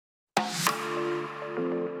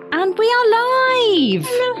And we are live.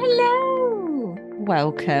 Hello, hello.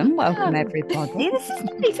 Welcome Hello. everybody. This is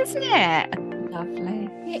nice, isn't it? Lovely.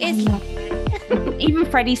 It I is love lovely. Even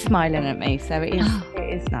Freddie's smiling at me, so it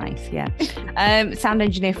is nice, yeah. Sound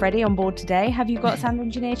engineer Freddie on board today. Have you got sound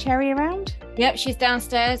engineer Cherry around? Yep, she's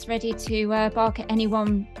downstairs ready to bark at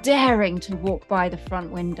anyone daring to walk by the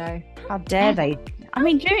front window. How dare they? I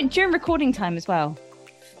mean, during recording time as well.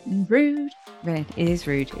 Rude. It is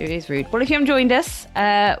rude. It is rude. Well, if you haven't joined us,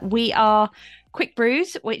 we are Quick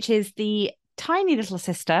Brews, which is the tiny little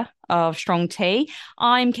sister of Strong Tea.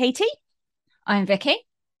 I'm Katie. I'm Vikki.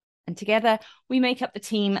 And together we make up the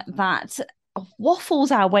team that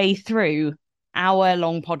waffles our way through our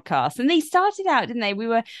long podcast. And they started out, didn't they?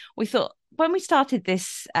 We thought when we started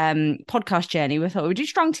this podcast journey, we thought we'd do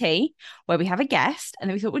Strong Tea, where we have a guest, and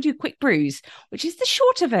then we thought we'd do Quick Brews, which is the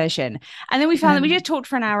shorter version. And then we found that we just talked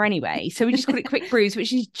for an hour anyway. So we just called it Quick Brews,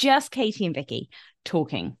 which is just Katie and Vikki still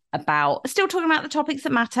talking about the topics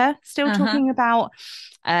that matter, talking about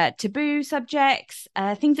taboo subjects,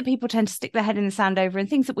 things that people tend to stick their head in the sand over, and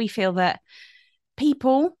things that we feel that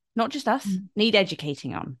people, not just us, need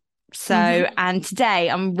educating on. So, and today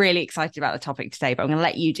I'm really excited about the topic today, but I'm going to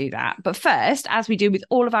let you do that. But first, as we do with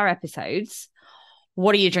all of our episodes,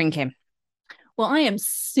 what are you drinking? Well, I am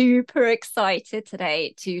super excited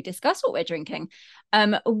today to discuss what we're drinking.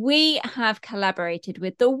 We have collaborated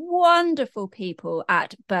with the wonderful people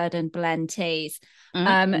at Bird and Blend Teas,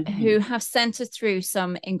 who have sent us through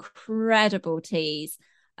some incredible teas,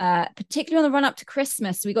 particularly on the run up to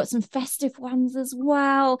Christmas. We got some festive ones as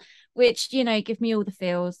well, which, give me all the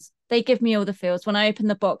feels. They give me all the feels. When I opened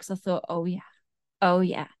the box, I thought, oh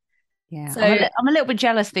yeah. Yeah, so I'm a little bit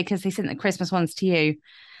jealous because they sent the Christmas ones to you.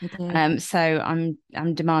 So I'm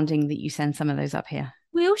demanding that you send some of those up here.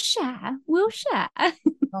 We'll share. As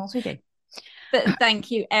long as we do. But thank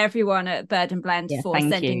you everyone at Bird and Blend for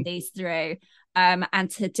sending these through. And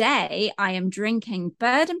today I am drinking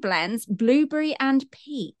Bird and Blend's Blueberry and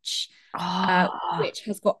Peach, which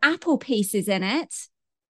has got apple pieces in it.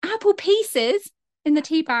 Apple pieces in the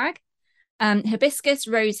tea bag. Hibiscus,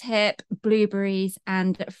 rosehip, blueberries,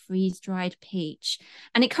 and freeze-dried peach.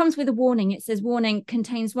 And it comes with a warning. It says, warning,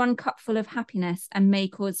 contains 1 cupful of happiness and may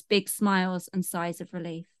cause big smiles and sighs of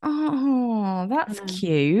relief. Oh, that's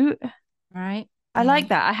cute. Right. I like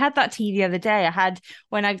that. I had that tea the other day.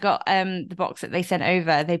 When I got the box that they sent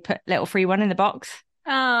over, they put little free one in the box.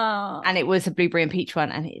 Oh. And it was a blueberry and peach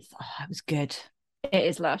one. And it was good. It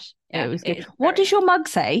is lush. Yeah, it was good. What does your mug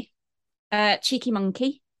say? Cheeky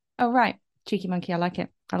monkey. Oh, right. Cheeky monkey. I like it.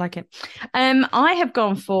 I have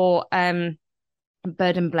gone for Bird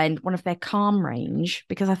and Blend, one of their calm range,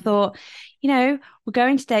 because I thought, we're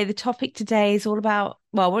going today. The topic today is all about,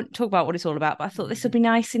 well, I won't talk about what it's all about, but I thought this would be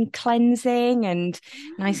nice and cleansing and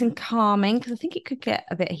nice and calming, because I think it could get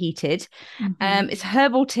a bit heated. It's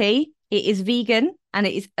herbal tea. It is vegan and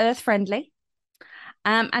it is earth friendly.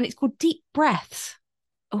 And it's called Deep Breaths.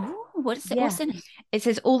 Oh, what is it? Yeah. What's in it? It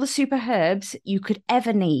says all the super herbs you could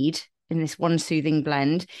ever need in this one soothing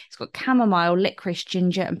blend. It's got chamomile, licorice,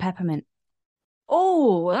 ginger, and peppermint.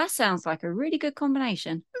 Oh, that sounds like a really good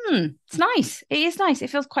combination. It's nice. It is nice. It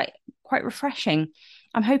feels quite refreshing.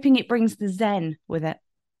 I'm hoping it brings the zen with it.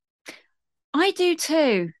 I do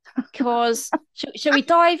too. Because shall we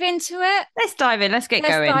dive into it? Let's dive in. Let's get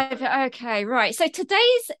going. Okay, right. So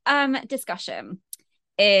today's discussion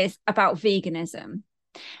is about veganism.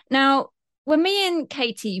 Now, when me and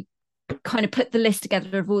Katie kind of put the list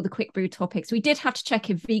together of all the quick brew topics, we did have to check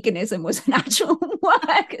if veganism was an actual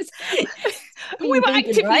word. We were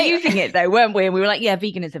actively using it though, weren't we? And we were like, yeah,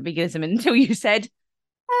 veganism, until you said, is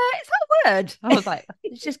that a word? I was like,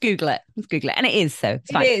 let's just Google it. And it is, so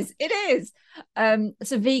it's fine. It is.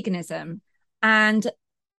 So veganism. And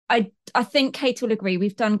I think Kate will agree.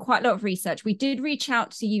 We've done quite a lot of research. We did reach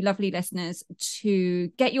out to you lovely listeners to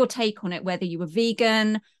get your take on it, whether you were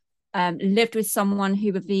vegan, lived with someone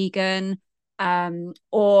who were vegan,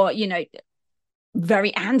 or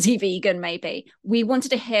very anti-vegan maybe. We wanted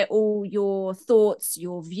to hear all your thoughts,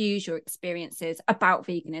 your views, your experiences about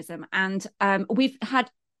veganism, and we've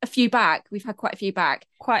had a few back. We've had quite a few back.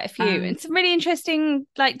 And some really interesting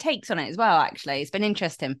takes on it as well. Actually, it's been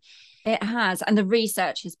interesting. It has, and the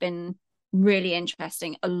research has been really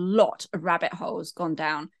interesting. A lot of rabbit holes gone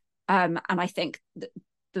down, and I think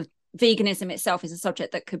the veganism itself is a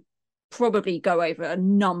subject that could probably go over a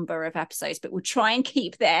number of episodes, but we'll try and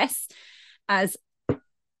keep this as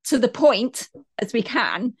to the point as we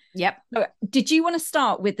can. Yep. So, did you want to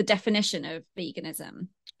start with the definition of veganism?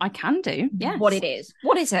 I can do, yes. What it is.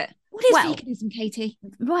 What is it? What is Well, veganism, Katie?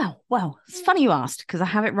 Well, it's funny you asked because I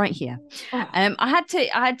have it right here. Oh. I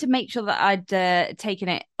had to make sure that I'd taken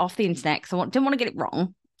it off the internet because didn't want to get it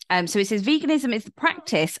wrong. So it says veganism is the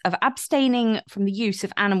practice of abstaining from the use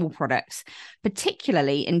of animal products,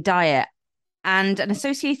 particularly in diet, and an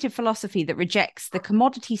associated philosophy that rejects the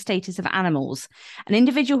commodity status of animals. An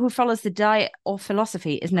individual who follows the diet or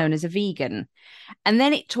philosophy is known as a vegan. And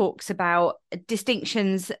then it talks about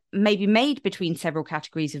distinctions maybe made between several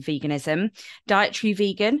categories of veganism. Dietary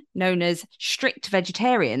vegan, known as strict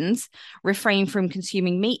vegetarians, refrain from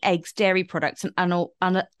consuming meat, eggs, dairy products, and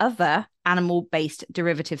other animal-based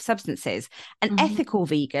derivative substances. An ethical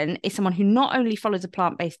vegan is someone who not only follows a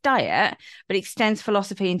plant-based diet, but extends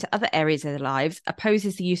philosophy into other areas of their lives,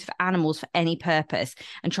 opposes the use of animals for any purpose,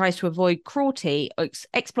 and tries to avoid cruelty or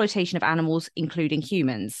exploitation of animals, including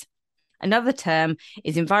humans. Another term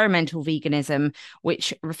is environmental veganism,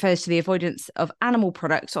 which refers to the avoidance of animal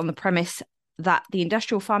products on the premise that the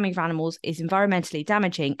industrial farming of animals is environmentally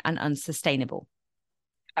damaging and unsustainable.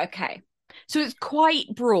 Okay. So it's quite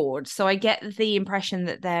broad. So I get the impression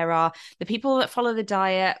that there are the people that follow the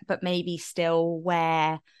diet, but maybe still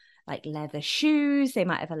wear like leather shoes. They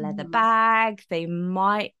might have a leather bag. They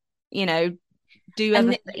might, do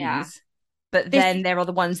other things. Yeah. But then there are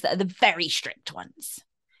the ones that are the very strict ones.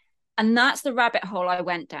 And that's the rabbit hole I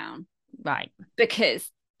went down. Right. Because,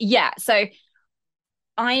 so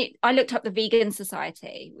I looked up the Vegan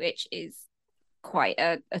Society, which is quite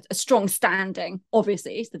a strong standing.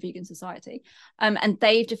 Obviously, it's the Vegan Society. And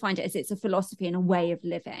they've defined it as it's a philosophy and a way of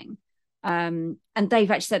living. And they've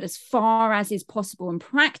actually said as far as is possible and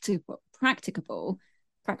practicable.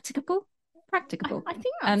 I think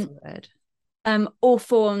that's a word. All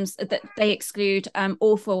forms that they exclude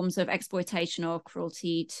all forms of exploitation or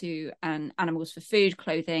cruelty to animals for food,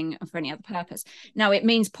 clothing, or for any other purpose. Now, it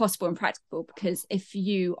means possible and practical because if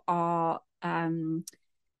you are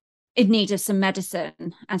in need of some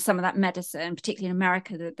medicine, and some of that medicine, particularly in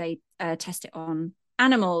America, that they test it on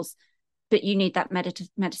animals, but you need that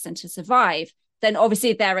medicine to survive, then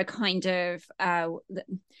obviously there are kind of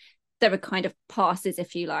passes,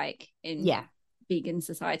 if you like, in vegan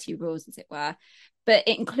society rules, as it were. But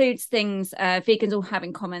it includes things vegans all have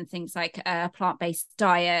in common, things like a plant-based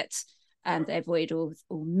diet. They avoid all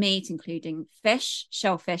meat, including fish,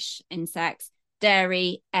 shellfish, insects,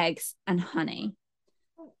 dairy, eggs, and honey.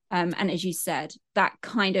 And as you said, that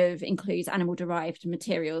kind of includes animal-derived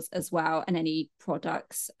materials as well, and any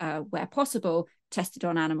products, where possible, tested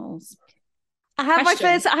on animals. I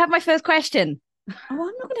have my first question. Oh, I'm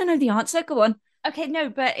not going to know the answer. Go on. Okay, no,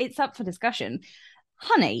 but it's up for discussion.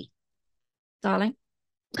 Honey, darling.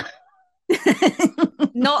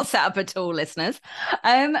 Not set up at all, listeners.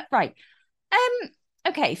 Right.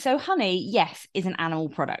 Okay, so honey, yes, is an animal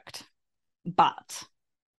product, but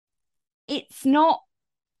it's not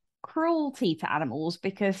cruelty to animals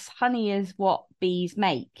because honey is what bees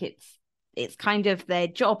make. It's kind of their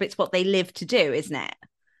job. It's what they live to do, isn't it?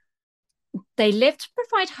 They live to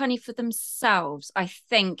provide honey for themselves, I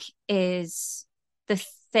think, is the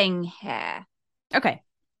thing here. Okay.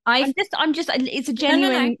 I'm just it's a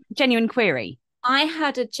genuine query. I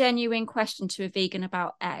had a genuine question to a vegan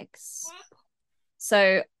about eggs.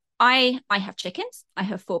 So I have chickens. I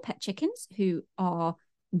have 4 pet chickens who are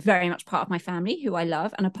very much part of my family, who I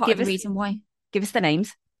love, and a part of the reason why. Give us the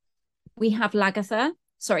names. We have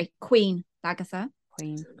Queen Lagatha.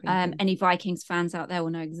 Queen. Any Vikings fans out there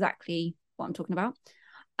will know exactly what I'm talking about.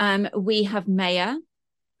 We have Maya,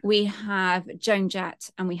 we have Joan Jett,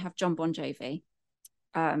 and we have John Bon Jovi.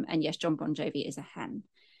 And yes, John Bon Jovi is a hen.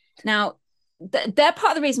 Now, they're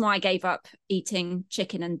part of the reason why I gave up eating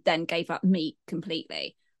chicken and then gave up meat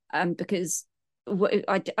completely, because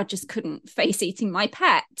I just couldn't face eating my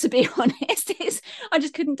pet, to be honest. I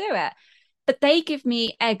just couldn't do it. But they give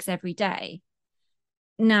me eggs every day.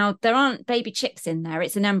 Now, there aren't baby chicks in there.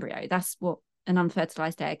 It's an embryo. That's what an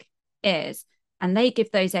unfertilized egg is. And they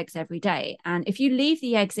give those eggs every day. And if you leave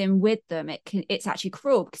the eggs in with them, it's actually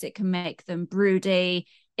cruel because it can make them broody.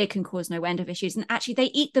 It can cause no end of issues. And actually, they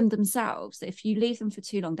eat them themselves. If you leave them for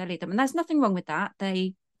too long, they'll eat them. And there's nothing wrong with that.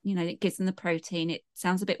 It gives them the protein. It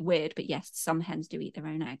sounds a bit weird, but yes, some hens do eat their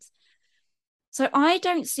own eggs. So I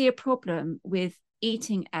don't see a problem with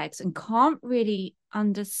eating eggs and can't really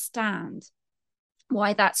understand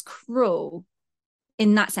why that's cruel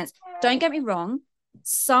in that sense. Don't get me wrong.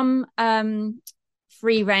 Some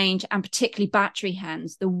free range and particularly battery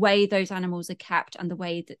hens, the way those animals are kept and the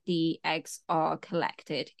way that the eggs are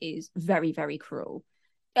collected is very, very cruel.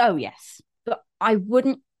 Oh, yes. But I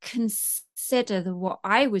wouldn't consider that what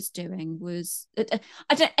I was doing was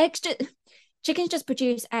chickens just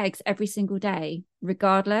produce eggs every single day,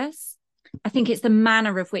 regardless. I think it's the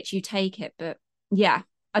manner of which you take it, but yeah,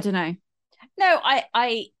 I don't know. No,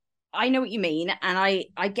 I know what you mean, and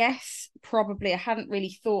I guess probably I hadn't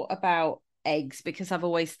really thought about eggs because I've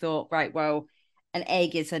always thought, right, well, an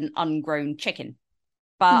egg is an ungrown chicken,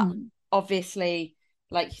 but obviously,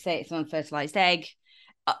 like you say, it's an unfertilized egg.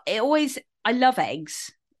 I love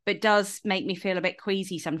eggs, but it does make me feel a bit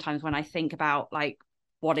queasy sometimes when I think about like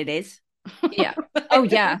what it is. Yeah. Oh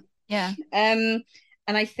yeah. Yeah. And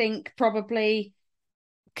I think probably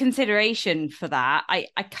consideration for that, I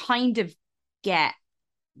kind of get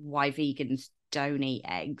why vegans don't eat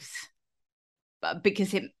eggs, but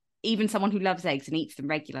because it even someone who loves eggs and eats them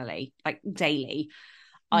regularly, like daily,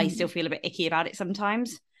 I still feel a bit icky about it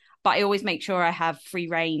sometimes. But I always make sure I have free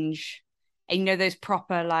range, and those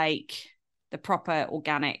proper like the proper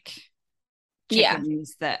organic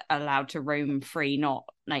chickens that are allowed to roam free, not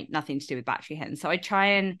like nothing to do with battery hens. So I try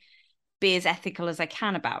and be as ethical as I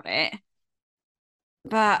can about it.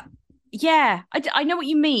 But yeah, I know what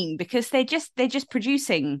you mean, because they're just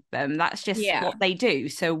producing them. That's just what they do.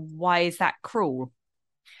 So why is that cruel?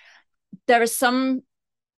 There are some,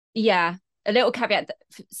 a little caveat that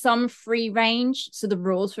some free range, so the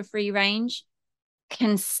rules for free range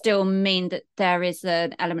can still mean that there is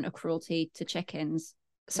an element of cruelty to chickens.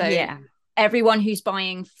 So everyone who's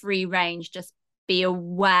buying free range, just be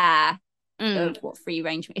aware of what free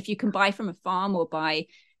range. If you can buy from a farm or buy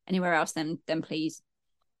anywhere else, then please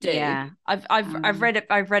do. Yeah, I've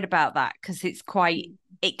read about that, because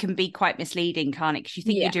it can be quite misleading, can't it? Because you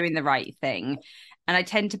think you're doing the right thing, and I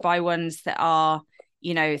tend to buy ones that are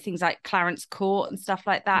things like Clarence Court and stuff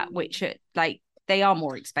like that, which are like they are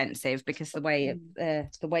more expensive because the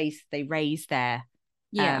ways they raise their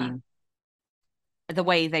the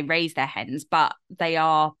way they raise their hens, but they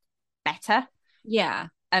are better.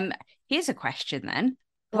 Here's a question then.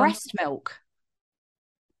 Breast milk.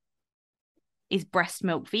 Is breast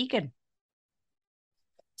milk vegan?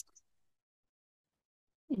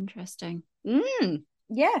 Interesting.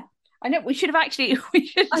 Yeah. I know we should have actually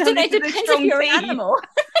I don't know, it depends if you're an animal.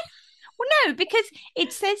 Well, no, because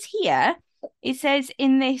it says here,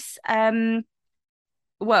 in this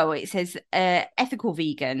it says ethical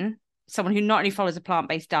vegan, someone who not only follows a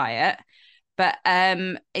plant-based diet, but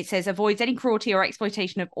it says avoids any cruelty or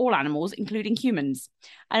exploitation of all animals, including humans.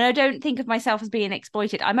 And I don't think of myself as being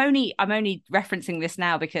exploited. I'm only referencing this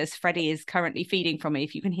now because Freddie is currently feeding from me.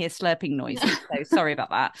 If you can hear slurping noises, so sorry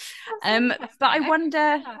about that. But I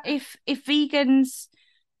wonder if vegans,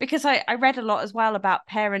 because I read a lot as well about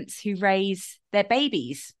parents who raise their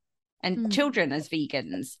babies and children as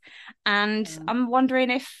vegans, and I'm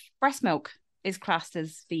wondering if breast milk is classed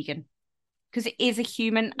as vegan, because it is a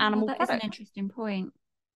human animal product. That is an interesting point.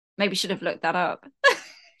 Maybe should have looked that up.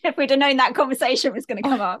 If we'd have known that conversation was going to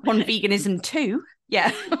come up. On Veganism too.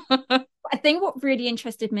 Yeah. I think what really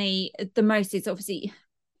interested me the most is obviously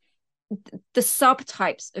the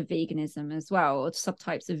subtypes of veganism as well, or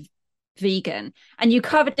subtypes of vegan. And you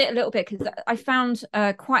covered it a little bit, because I found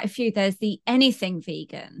quite a few. There's the anything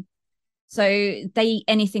vegan. So they eat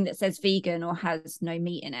anything that says vegan or has no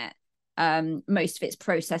meat in it. Most of it's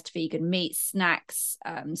processed vegan meat, snacks,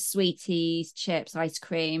 sweeties, chips, ice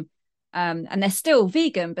cream, and they're still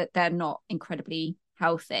vegan, but they're not incredibly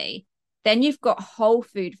healthy. Then you've got whole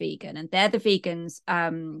food vegan, and they're the vegans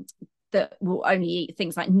that will only eat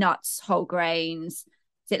things like nuts, whole grains.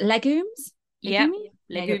 Is it legumes?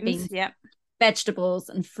 Legumes, vegetables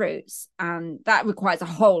and fruits, and that requires a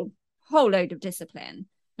whole load of discipline.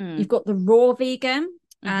 You've got the raw vegan,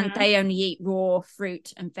 and they only eat raw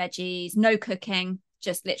fruit and veggies, no cooking,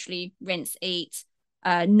 just literally rinse, eat,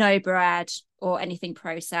 no bread or anything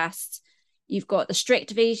processed. You've got the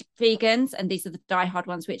strict vegans, and these are the diehard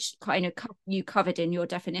ones, which kind of you covered in your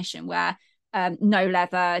definition, where no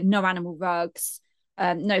leather, no animal rugs,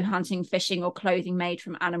 no hunting, fishing or clothing made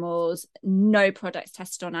from animals, no products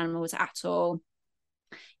tested on animals at all.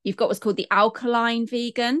 You've got what's called the alkaline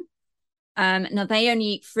vegan. Now they only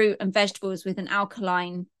eat fruit and vegetables with an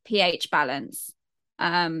alkaline pH balance.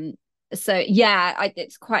 So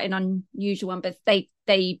it's quite an unusual one, but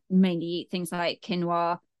they mainly eat things like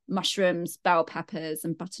quinoa, mushrooms, bell peppers,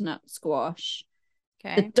 and butternut squash.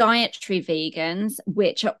 The dietary vegans,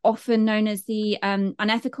 which are often known as the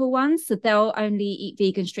unethical ones, so they'll only eat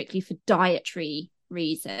vegan strictly for dietary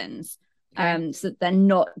reasons. So they're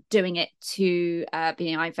not doing it to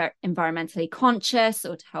be environmentally conscious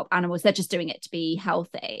or to help animals. They're just doing it to be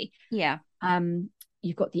healthy.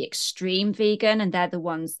 You've got the extreme vegan, and they're the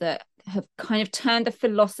ones that have kind of turned the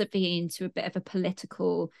philosophy into a bit of a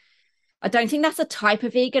political. I don't think that's a type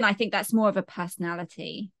of vegan. I think that's more of a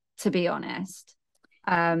personality to be honest.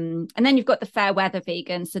 And then you've got the fair weather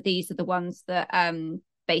vegans. So these are the ones that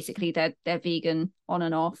basically they're vegan on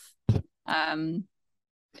and off.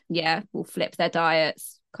 Will flip their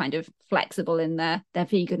diets, kind of flexible in their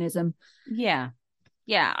veganism. Yeah.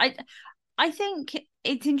 I think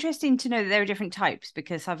it's interesting to know that there are different types,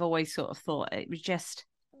 because I've always sort of thought it was just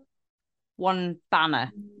one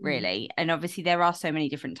banner, really. And obviously there are so many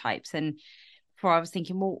different types. And before I was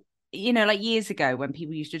thinking, well, like years ago when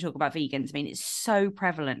people used to talk about vegans, I mean, it's so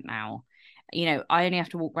prevalent now. I only have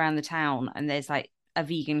to walk around the town and there's like a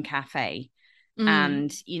vegan cafe.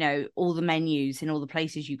 And all the menus in all the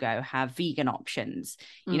places you go have vegan options.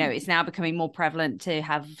 It's now becoming more prevalent to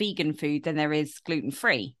have vegan food than there is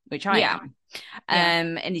gluten-free, which I am.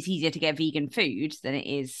 And it's easier to get vegan food than it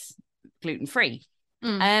is gluten-free.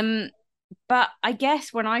 But I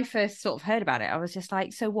guess when I first sort of heard about it, I was just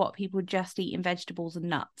like, so what, people just eating vegetables and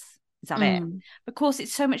nuts? Is that it? Of course,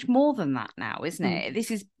 it's so much more than that now, isn't it? This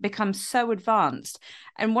has become so advanced.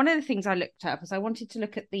 And one of the things I looked up was I wanted to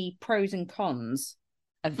look at the pros and cons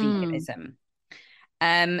of veganism.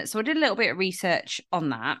 So I did a little bit of research on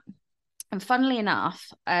that. And funnily enough,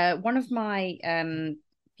 one of my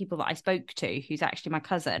people that I spoke to, who's actually my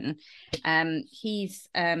cousin, he's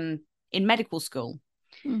in medical school.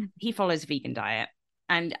 He follows a vegan diet.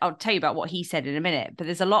 And I'll tell you about what he said in a minute. But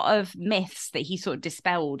there's a lot of myths that he sort of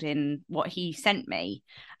dispelled in what he sent me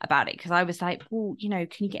about it. Because I was like, well, can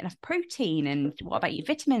you get enough protein? And what about your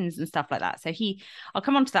vitamins and stuff like that? So I'll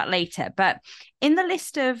come on to that later. But in the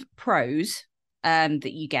list of pros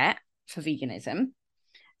that you get for veganism,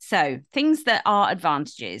 so things that are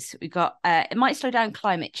advantages, we've got, it might slow down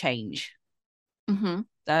climate change. So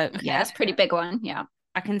okay, that's a pretty big one. Yeah.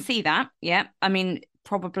 I can see that. Yeah. I mean,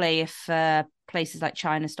 probably if places like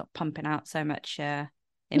China stop pumping out so much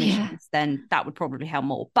emissions, then that would probably help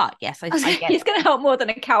more. But yes, I get it's going to help more than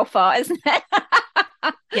a cow fart, isn't it?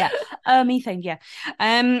 Methane.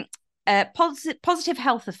 Positive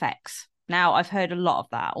health effects. Now, I've heard a lot of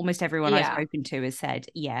that. Almost everyone I've spoken to has said,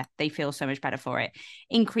 they feel so much better for it.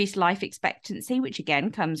 Increased life expectancy, which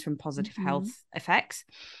again comes from positive health effects.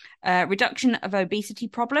 Reduction of obesity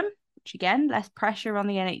problem, which again, less pressure on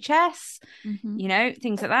the NHS,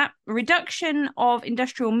 things like that. Reduction of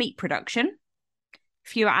industrial meat production.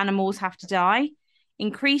 Fewer animals have to die.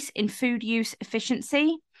 Increase in food use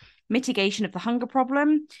efficiency. Mitigation of the hunger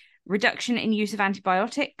problem. Reduction in use of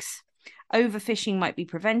antibiotics. Overfishing might be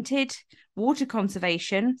prevented. Water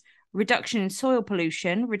conservation. Reduction in soil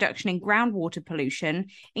pollution. Reduction in groundwater pollution.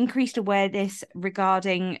 Increased awareness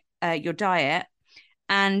regarding your diet.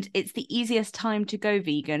 And it's the easiest time to go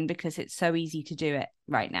vegan because it's so easy to do it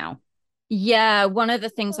right now. Yeah, one of the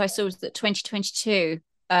things I saw was that 2022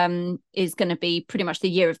 is going to be pretty much the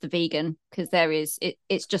year of the vegan, because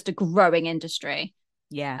it's just a growing industry.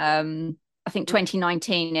 Yeah. I think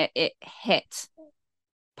 2019 it hit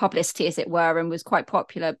publicity, as it were, and was quite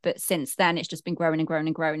popular. But since then, it's just been growing and growing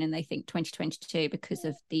and growing. And they think 2022, because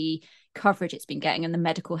of the coverage it's been getting and the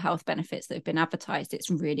medical health benefits that have been advertised, it's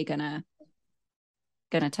really gonna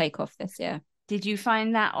take off this year. Did you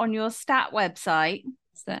find that on your stat website?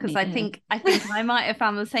 Because I think I might have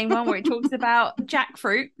found the same one where it talks about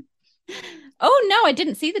jackfruit. Oh no, I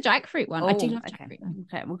didn't see the jackfruit one. I do love jackfruit.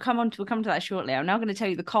 Okay, we'll come to that shortly. I'm now going to tell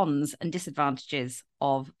you the cons and disadvantages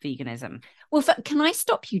of veganism. Well, can I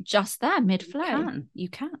stop you just there mid-flow? You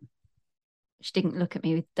can. She didn't look at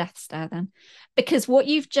me with death stare then, because what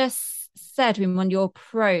you've just said in one of your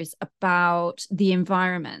pros about the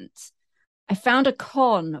environment, I found a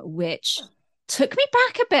con which took me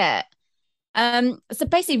back a bit. So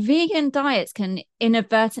basically, vegan diets can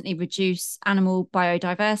inadvertently reduce animal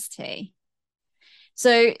biodiversity.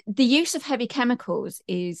 So the use of heavy chemicals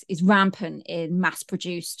is rampant in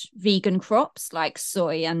mass-produced vegan crops like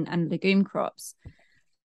soy and legume crops.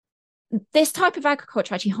 This type of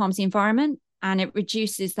agriculture actually harms the environment, and it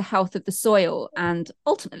reduces the health of the soil and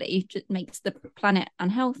ultimately just makes the planet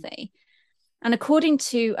unhealthy. And according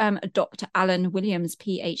to Dr. Alan Williams,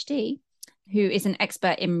 PhD, who is an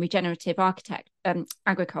expert in regenerative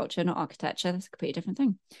agriculture, not architecture, that's a completely different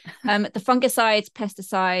thing. The fungicides,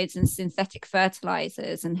 pesticides, and synthetic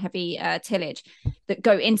fertilizers and heavy tillage that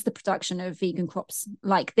go into the production of vegan crops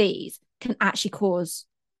like these can actually cause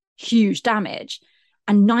huge damage.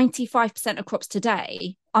 And 95% of crops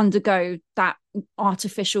today undergo that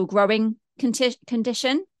artificial growing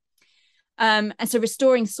condition. And so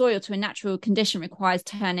restoring soil to a natural condition requires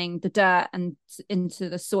turning the dirt into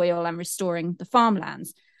the soil and restoring the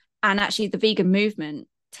farmlands. And actually the vegan movement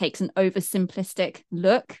takes an oversimplistic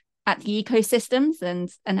look at the ecosystems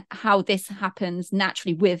and how this happens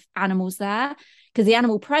naturally with animals there, because the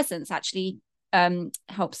animal presence actually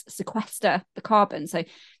helps sequester the carbon. So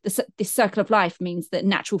this circle of life means that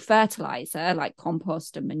natural fertilizer like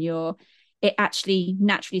compost and manure, it actually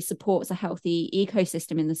naturally supports a healthy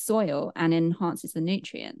ecosystem in the soil and enhances the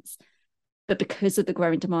nutrients. But because of the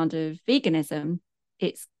growing demand of veganism,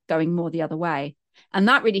 it's going more the other way. And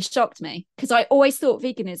that really shocked me, because I always thought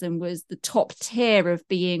veganism was the top tier of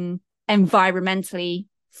being environmentally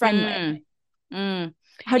friendly.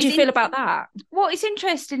 How do you feel about that? Well, it's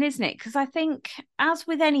interesting, isn't it? Because I think, as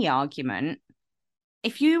with any argument,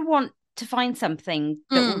 if you want to find something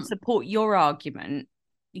that will support your argument,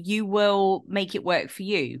 you will make it work for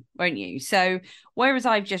you, won't you? So whereas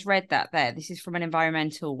I've just read that there, this is from an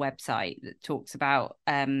environmental website that talks about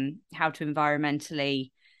how to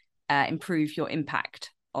environmentally improve your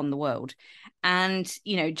impact on the world. And,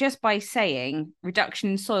 you know, just by saying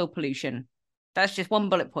reduction in soil pollution, that's just one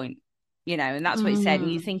bullet point, you know, and that's what it said.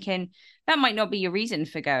 And you're thinking that might not be your reason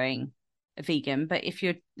for going vegan, but if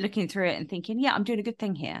you're looking through it and thinking, yeah, I'm doing a good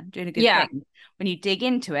thing here, I'm doing a good thing, when you dig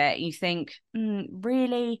into it, you think,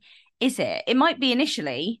 really, is it? It might be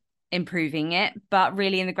initially improving it, but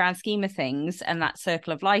really in the grand scheme of things and that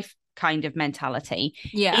circle of life kind of mentality,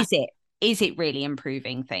 is it really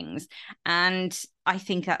improving things? And I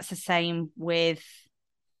think that's the same with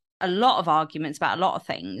a lot of arguments about a lot of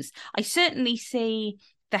things. I certainly see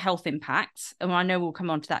the health impacts, and I know we'll come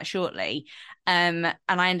on to that shortly. And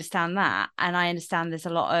I understand that. And I understand there's a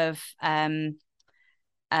lot of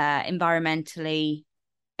environmental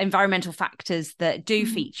factors that do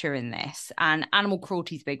feature in this, and animal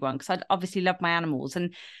cruelty is a big one, because I obviously love my animals.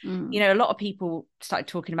 And, you know, a lot of people started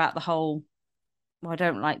talking about the whole, well, I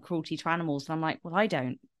don't like cruelty to animals. And I'm like, well, I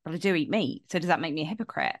don't, but I do eat meat. So does that make me a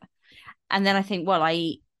hypocrite? And then I think, well, I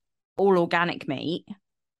eat all organic meat,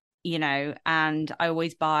 you know, and I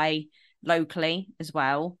always buy locally as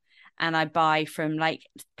well. And I buy from like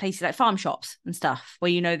places like farm shops and stuff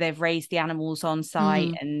where, you know, they've raised the animals on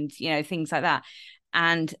site and, you know, things like that.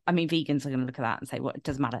 And I mean, vegans are going to look at that and say, well, it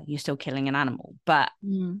doesn't matter, you're still killing an animal. But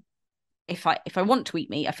if I want to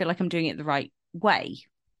eat meat, I feel like I'm doing it the right way.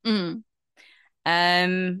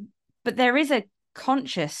 But there is a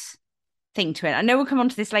conscious thing to it. I know we'll come on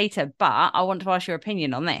to this later, but I want to ask your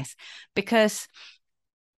opinion on this, because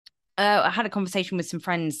I had a conversation with some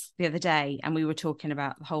friends the other day, and we were talking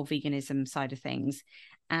about the whole veganism side of things,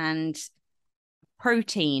 and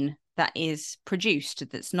protein that is produced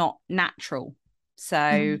that's not natural.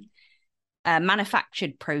 So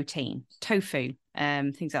manufactured protein, tofu, things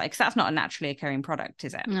like that, because that's not a naturally occurring product,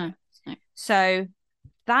 is it? No. So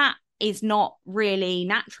that is not really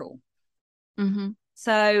natural.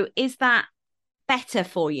 So is that better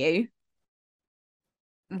for you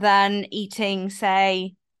than eating,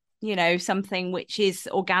 say, you know, something which is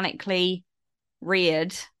organically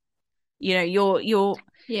reared? You know, you're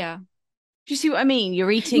do you see what I mean?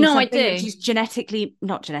 You're eating something which is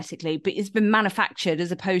not genetically, but it's been manufactured,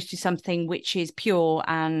 as opposed to something which is pure,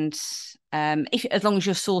 and as long as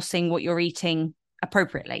you're sourcing what you're eating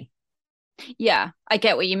appropriately. Yeah, I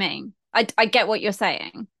get what you mean. I get what you're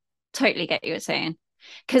saying. Totally get what you're saying.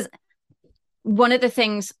 Because one of the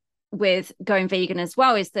things with going vegan as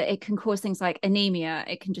well is that it can cause things like anemia.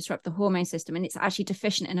 It can disrupt the hormone system, and it's actually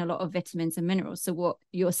deficient in a lot of vitamins and minerals. So what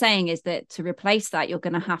you're saying is that to replace that, you're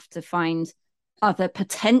going to have to find other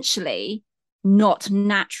potentially not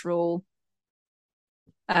natural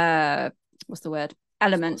what's the word,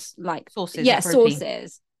 elements, like sources.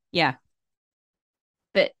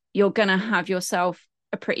 But you're going to have yourself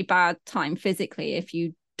a pretty bad time physically if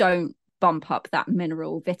you don't bump up that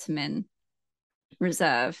mineral vitamin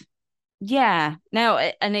reserve. Yeah, no,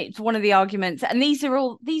 and it's one of the arguments, and these are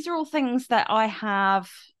all things that I have,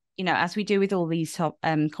 you know, as we do with all these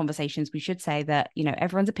conversations, we should say that, you know,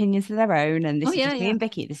 everyone's opinions are their own, and this is just me and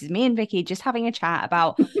Vikki. This is me and Vikki just having a chat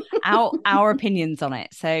about our opinions on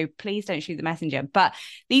it. So please don't shoot the messenger. But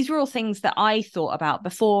these were all things that I thought about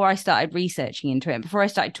before I started researching into it, before I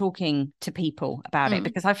started talking to people about it,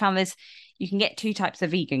 because I found this. You can get two types of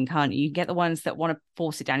vegan, can't you? You can get the ones that want to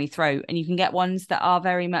force it down your throat, and you can get ones that are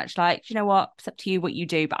very much like, you know what, it's up to you what you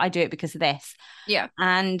do, but I do it because of this. Yeah.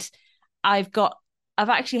 And I've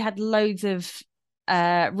actually had loads of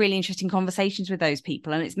really interesting conversations with those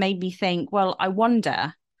people, and it's made me think, well, I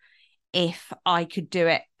wonder if I could do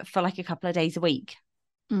it for like a couple of days a week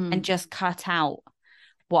and just cut out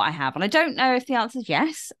what I have. And I don't know if the answer is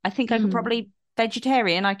yes. I think I could probably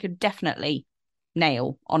vegetarian. I could definitely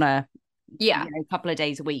nail on a couple of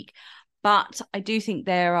days a week, but I do think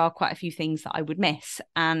there are quite a few things that I would miss.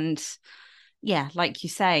 And yeah, like you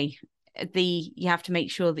say, you have to make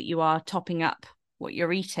sure that you are topping up what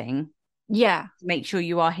you're eating, make sure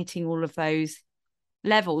you are hitting all of those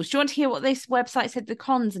levels. Do you want to hear what this website said the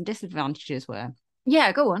cons and disadvantages were?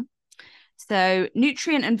 Yeah, go on. So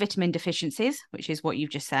nutrient and vitamin deficiencies, which is what you've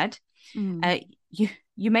just said. Mm.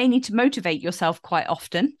 You may need to motivate yourself quite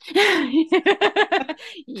often.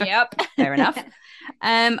 Yep. Fair enough.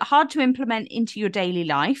 Hard to implement into your daily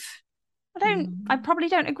life. I probably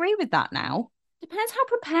don't agree with that now. Depends how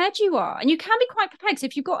prepared you are. And you can be quite prepared. So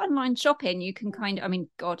if you've got online shopping, you can kind of, I mean,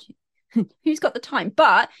 God, who's got the time?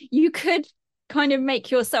 But you could kind of make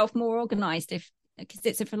yourself more organized because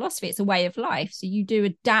it's a philosophy, it's a way of life. So you do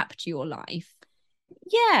adapt your life.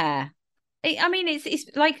 Yeah. I mean, it's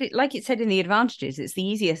like it said in the advantages, it's the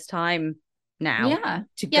easiest time now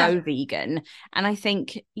to go vegan. And I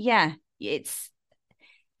think, it's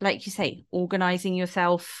like you say, organizing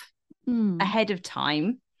yourself ahead of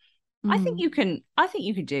time. I think you can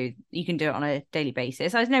do it on a daily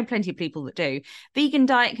basis. I know plenty of people that do. Vegan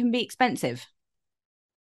diet can be expensive.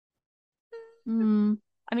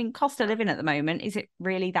 I mean, cost of living at the moment, is it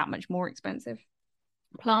really that much more expensive?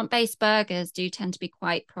 Plant-based burgers do tend to be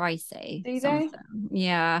quite pricey. Do they?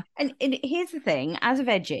 Yeah. And here's the thing, as a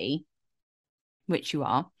veggie, which you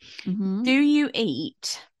are, do you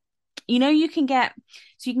eat? You can get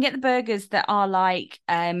the burgers that are like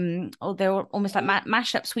they're almost like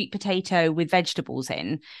mashed up sweet potato with vegetables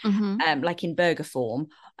in, like in burger form,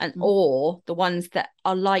 and or the ones that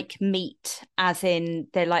are like meat, as in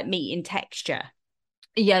they're like meat in texture.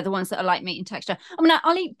 Yeah, the ones that are like meat in texture. I mean,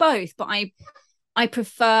 I'll eat both, but I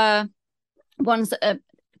prefer ones that are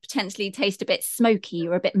potentially taste a bit smoky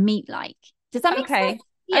or a bit meat-like. Does that make sense?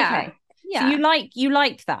 Yeah. Okay. Yeah. So you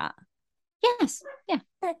like that? Yes. Yeah.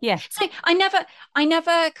 Yeah. So I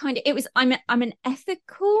never kind of, I'm an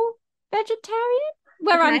ethical vegetarian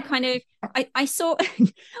where I'm kind of, I saw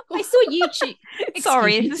YouTube.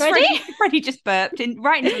 Sorry, Freddie just burped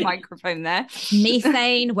right into the microphone there.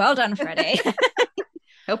 Methane. Well done, Freddie.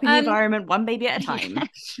 Helping the environment one baby at a time.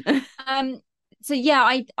 So yeah,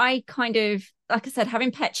 I kind of, like I said,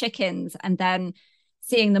 having pet chickens and then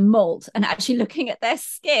seeing them molt and actually looking at their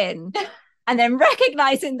skin and then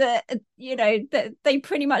recognizing that, that they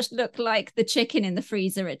pretty much look like the chicken in the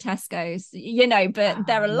freezer at Tesco's, but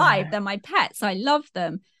they're alive. They're my pets. I love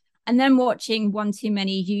them. And then watching one too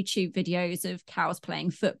many YouTube videos of cows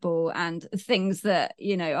playing football and things that,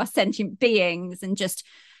 are sentient beings and just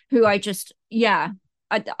who I just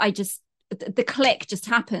the click just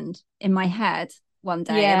happened in my head one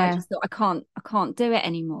day, and I just thought I can't do it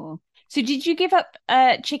anymore. So did you give up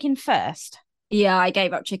chicken first? Yeah, I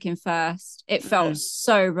gave up chicken first. It felt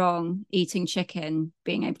so wrong eating chicken,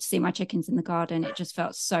 being able to see my chickens in the garden. It just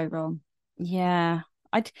felt so wrong. Yeah,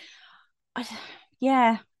 if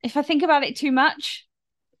I think about it too much,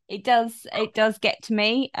 it does get to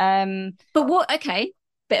me. But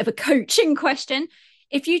bit of a coaching question.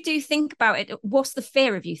 If you do think about it, what's the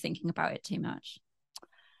fear of you thinking about it too much?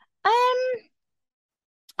 I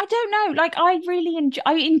don't know. Like, I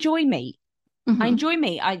enjoy meat. I enjoy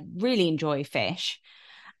meat. I really enjoy fish,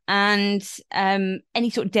 and any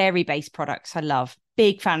sort of dairy-based products I love.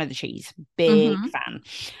 Big fan of the cheese. Big fan.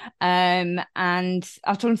 And I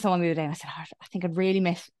was talking to someone the other day, and I said, I think I'd really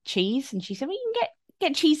miss cheese. And she said, well, you can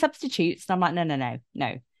get cheese substitutes. And I'm like,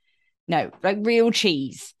 no, like real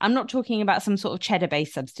cheese. I'm not talking about some sort of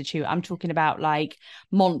cheddar-based substitute. I'm talking about like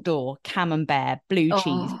Mont d'Or, Camembert, blue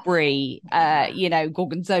cheese, brie,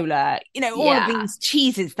 Gorgonzola, all of these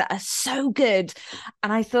cheeses that are so good.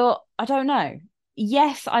 And I thought, I don't know.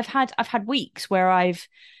 Yes, I've had weeks where I've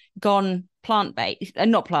gone plant-based,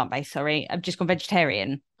 not plant-based, sorry. I've just gone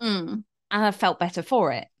vegetarian, and I've felt better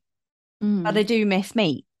for it. But I do miss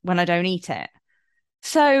meat when I don't eat it.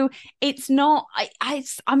 So it's not,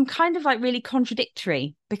 I'm kind of like really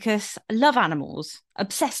contradictory because I love animals,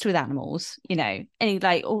 obsessed with animals, any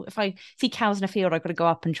like, if I see cows in a field, I've got to go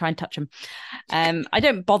up and try and touch them. I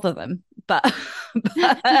don't bother them, but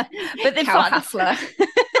the cow hustler.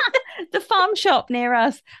 The farm shop near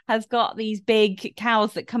us has got these big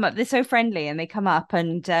cows that come up. They're so friendly and they come up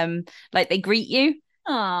and like they greet you.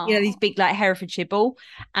 Aww. These big like Herefordshire bull,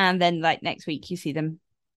 and then like next week you see them,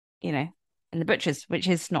 in the butchers, which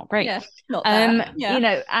is not great. Yeah, not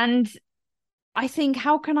that. And I think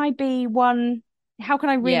how can I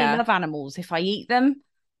really love animals if I eat them?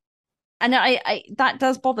 And I that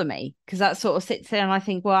does bother me because that sort of sits there and I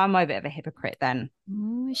think, well, am I a bit of a hypocrite then?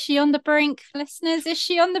 Is she on the brink, listeners? Is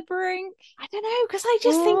she on the brink? I don't know, because I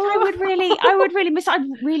just think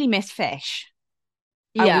I'd really miss fish.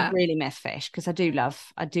 Yeah. I would really miss fish because I do love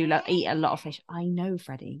eat a lot of fish. I know,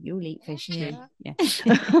 Freddie, you'll eat fish too. Yeah.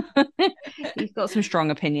 You've got some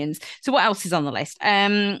strong opinions. So what else is on the list?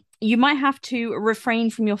 You might have to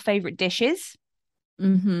refrain from your favorite dishes.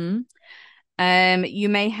 You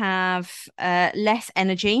may have less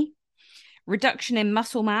energy, reduction in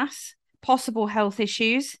muscle mass, possible health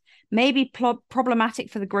issues, maybe problematic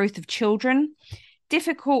for the growth of children,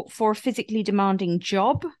 difficult for a physically demanding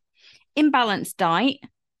job, imbalanced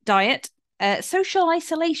diet, social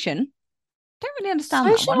isolation. Don't really understand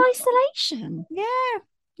that Social one. isolation. Yeah,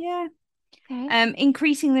 yeah. Okay.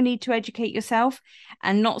 Increasing the need to educate yourself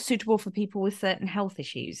and not suitable for people with certain health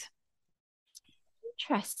issues.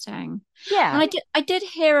 Interesting. Yeah. And I did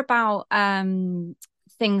hear about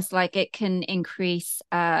things like it can increase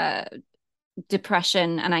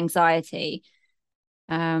depression and anxiety.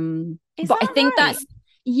 Is But I that think right? that's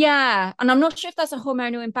yeah, and I'm not sure if that's a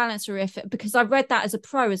hormonal imbalance or if because I read that as a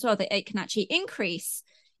pro as well that it can actually increase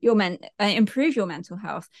improve your mental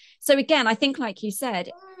health. So again, I think like you said,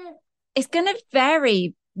 it's going to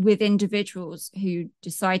vary with individuals who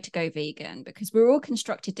decide to go vegan because we're all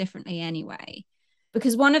constructed differently anyway.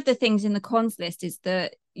 Because one of the things in the cons list is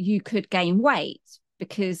that you could gain weight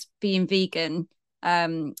because being vegan,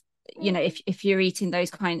 if you're eating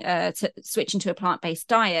those switching to a plant-based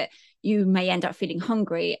diet, you may end up feeling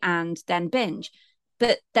hungry and then binge.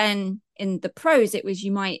 But then in the pros, it was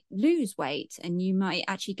you might lose weight and you might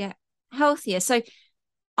actually get healthier. So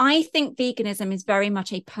I think veganism is very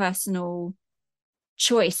much a personal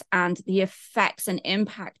choice, and the effects and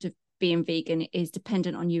impact of being vegan is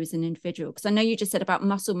dependent on you as an individual. Because I know you just said about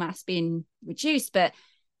muscle mass being reduced, but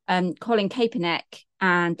Colin Kaepernick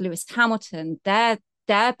and Lewis Hamilton, they're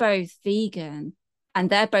both vegan and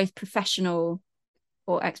they're both professional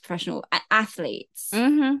or ex-professional athletes.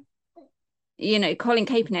 Mm-hmm. Colin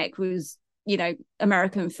Kaepernick was,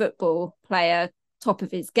 American football player, top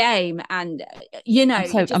of his game. And,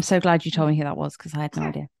 I'm so glad you told me who that was because I had no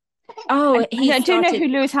idea. Oh, I do know who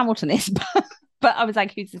Lewis Hamilton is, but I was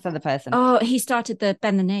like, who's this other person? Oh, he started the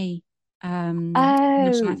Bend the Knee. Oh,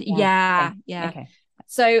 yeah. Okay.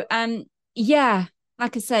 So, yeah,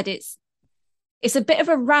 like I said, it's a bit of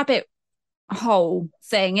a rabbit hole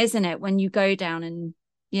thing, isn't it? When you go down and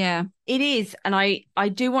yeah, it is, and I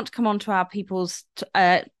do want to come on to our people's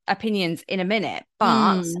opinions in a minute, but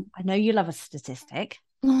I know you love a statistic.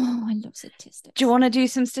 Oh, I love statistics. Do you want to do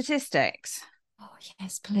some statistics? Oh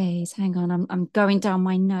yes, please. Hang on, I'm going down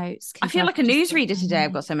my notes. I feel like a newsreader today.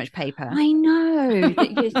 I've got so much paper. I know.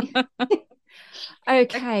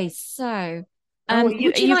 Okay, so are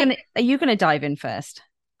you gonna dive in first?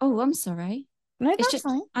 Oh, I'm sorry. No, it's just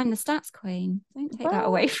fine. I'm the stats queen. Don't take that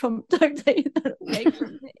away from me.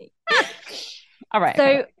 All right.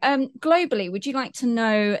 So, globally, would you like to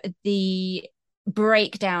know the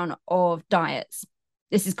breakdown of diets?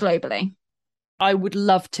 This is globally. I would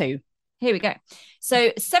love to. Here we go. So,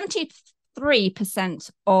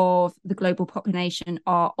 73% of the global population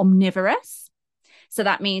are omnivorous. So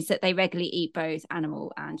that means that they regularly eat both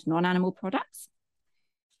animal and non-animal products.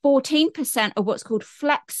 14% are what's called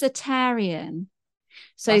flexitarian.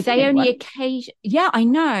 So that's they only occasion. Yeah, I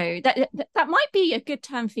know that might be a good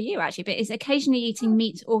term for you actually, but it's occasionally eating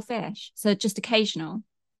meat or fish. So just occasional.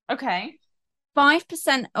 Okay.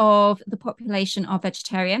 5% of the population are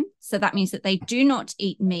vegetarian. So that means that they do not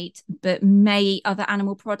eat meat, but may eat other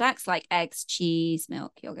animal products like eggs, cheese,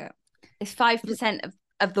 milk, yogurt. It's 5%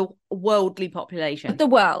 of the worldly population. Of the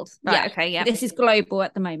world. Right, yeah. Okay. Yeah. This is global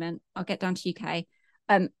at the moment. I'll get down to UK.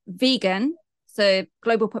 Vegan. So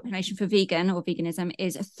global population for vegan or veganism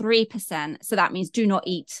is 3%. So that means do not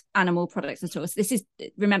eat animal products at all. So this is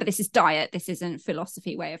diet. This isn't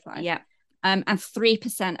philosophy, way of life. Yeah. And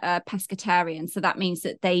 3% are pescatarian. So that means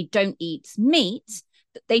that they don't eat meat,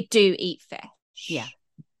 but they do eat fish. Yeah.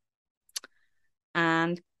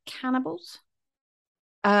 And cannibals?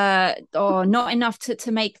 Not enough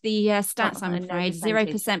to make the stats, I'm afraid.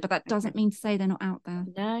 0%, but that doesn't mean to say they're not out there.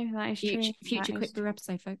 No, that is true. Future quick brew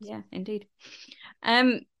episode, folks. Yeah, indeed.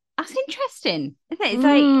 That's interesting, isn't it? It's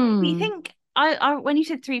like you think I when you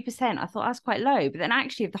said 3%, I thought that's quite low, but then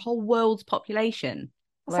actually of the whole world's population,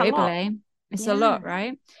 globally, it's a lot,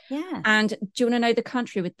 right? Yeah. And do you want to know the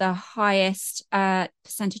country with the highest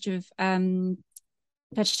percentage of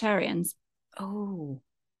vegetarians?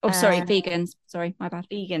 Sorry, vegans. Sorry, my bad.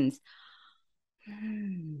 Vegans.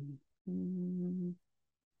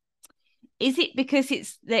 Is it because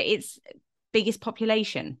it's biggest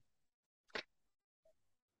population?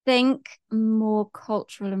 Think more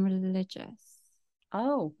cultural and religious.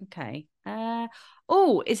 Oh, okay.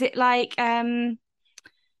 Is it like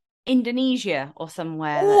Indonesia or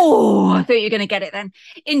somewhere? I thought you were going to get it then.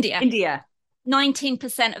 India.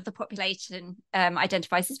 19% of the population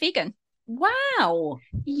identifies as vegan. Wow.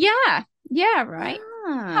 Yeah, right.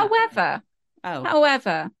 However,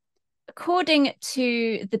 According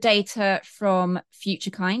to the data from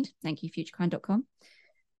FutureKind, thank you, futurekind.com,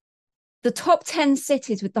 the top 10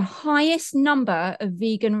 cities with the highest number of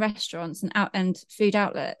vegan restaurants and food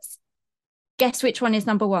outlets. Guess which one is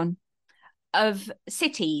number one? Of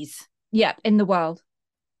cities? Yeah, in the world.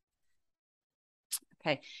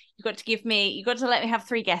 Okay. You've got to let me have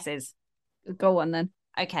 3 guesses. Go on then.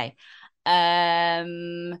 Okay.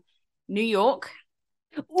 New York.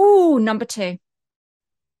 Ooh, number 2.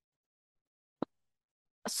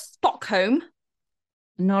 Stockholm.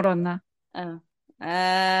 Not on there. Oh.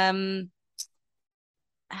 I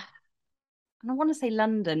want to say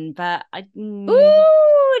London, but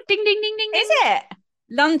Ooh, ding, ding, ding, ding, Is ding. it?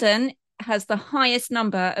 London has the highest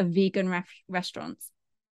number of vegan restaurants.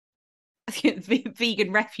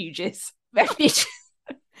 Vegan refuges.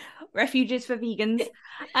 Refuges for vegans.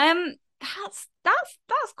 That's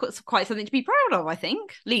quite something to be proud of, I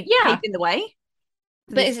think. Paving the way.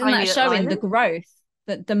 But isn't that showing the growth,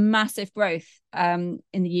 the massive growth in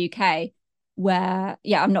the UK, where,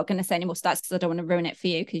 I'm not going to say any more stats because I don't want to ruin it for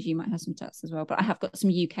you, because you might have some stats as well, but I have got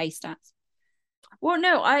some UK stats. Well,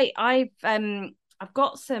 no, I've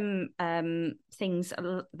got some things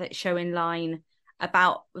that show in line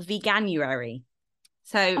about Veganuary.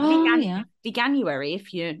 So Veganuary,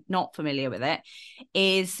 if you're not familiar with it,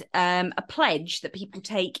 is a pledge that people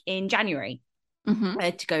take in January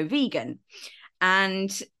to go vegan.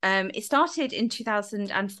 And it started in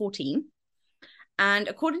 2014. And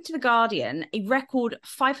according to The Guardian, a record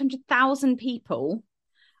 500,000 people,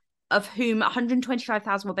 of whom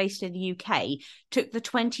 125,000 were based in the UK, took the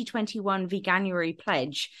 2021 Veganuary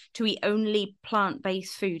pledge to eat only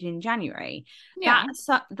plant-based food in January. Yeah.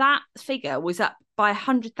 That figure was up by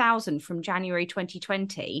 100,000 from January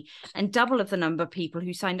 2020, and double of the number of people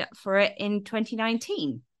who signed up for it in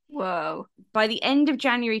 2019. Whoa. By the end of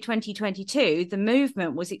January 2022, the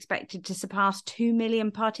movement was expected to surpass 2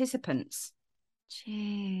 million participants.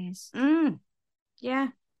 Jeez. Yeah.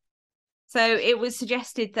 So it was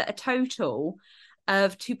suggested that a total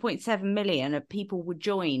of 2.7 million of people would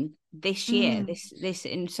join this year.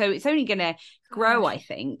 And so it's only going to grow, I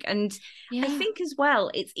think. And I think as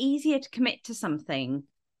well, it's easier to commit to something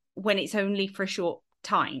when it's only for a short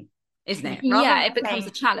time, isn't it? It becomes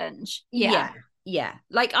a challenge. Yeah.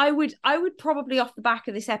 Like I would probably off the back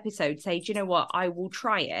of this episode say, do you know what? I will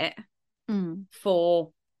try it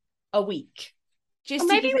for a week.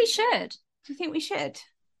 Maybe we should. Do you think we should?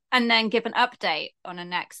 And then give an update on a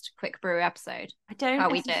next Quick Brew episode. I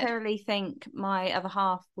don't necessarily think my other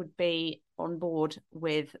half would be on board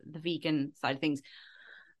with the vegan side of things,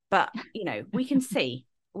 but we can see.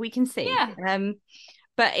 Yeah.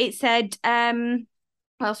 But it said,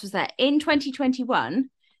 what else was there? In 2021,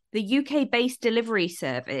 the UK-based delivery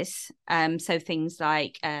service, so things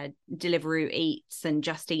like Deliveroo Eats and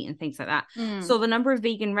Just Eat and things like that, saw the number of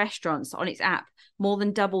vegan restaurants on its app more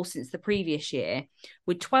than double since the previous year,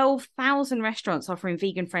 with 12,000 restaurants offering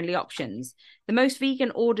vegan-friendly options. The most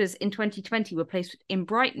vegan orders in 2020 were placed in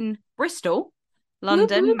Brighton, Bristol,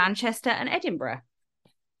 London, Manchester, and Edinburgh.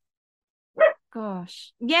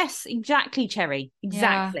 Gosh. Yes, exactly, Cherry.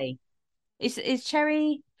 Exactly. Yeah. Is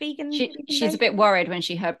Cherry vegan? She's a bit worried when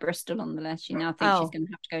she heard Bristol on the list. She now thinks she's going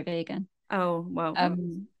to have to go vegan. Oh, well.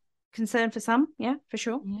 Concern for some, yeah, for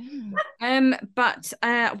sure. Yeah. But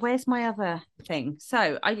where's my other thing?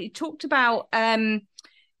 So I talked about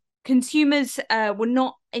consumers were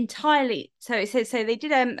not entirely. So it says they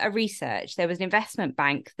did a research. There was an investment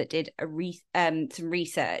bank that did some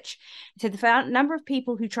research. So the number of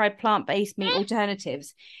people who tried plant-based meat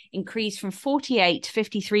alternatives increased from 48% to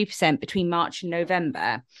 53% between March and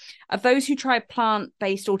November. Of those who tried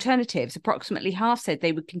plant-based alternatives, approximately half said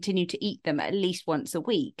they would continue to eat them at least once a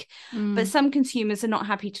week. But some consumers are not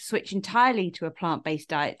happy to switch entirely to a plant-based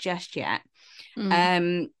diet just yet.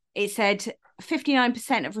 It said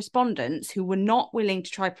 59% of respondents who were not willing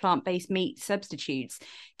to try plant-based meat substitutes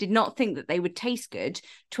did not think that they would taste good.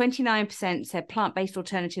 29% said plant-based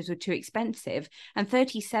alternatives were too expensive, and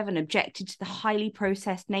 37% objected to the highly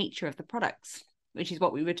processed nature of the products, which is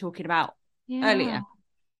what we were talking about earlier.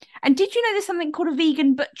 And did you know there's something called a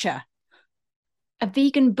vegan butcher? A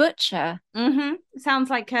vegan butcher?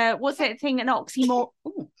 Sounds like what's that thing? An oxymoron.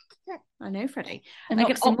 Oh, I know, Freddie. An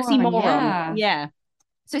oxymoron. Yeah.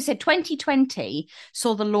 So it said 2020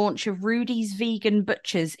 saw the launch of Rudy's Vegan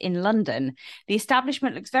Butchers in London. The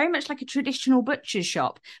establishment looks very much like a traditional butcher's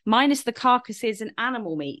shop, minus the carcasses and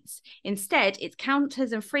animal meats. Instead, its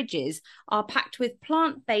counters and fridges are packed with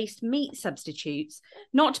plant-based meat substitutes.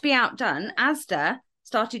 Not to be outdone, Asda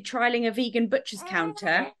started trialling a vegan butcher's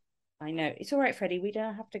counter. I know. It's all right, Freddie. We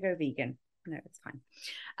don't have to go vegan. No, it's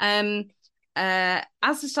fine.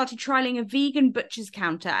 Asda started trialing a vegan butcher's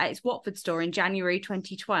counter at its Watford store in January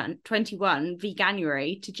 2021,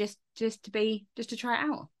 Veganuary, to just to try it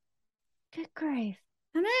out. Good grief.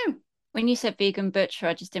 I know. When you said vegan butcher,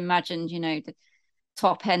 I just imagined, the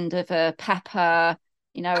top end of a pepper,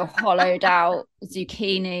 a hollowed out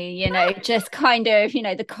zucchini, just kind of,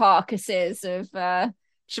 the carcasses of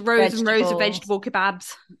rows and rows of vegetable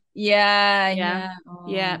kebabs. Yeah.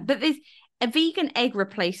 Yeah. But there's a vegan egg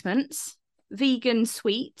replacements, vegan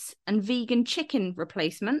sweets, and vegan chicken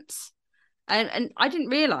replacements. And I didn't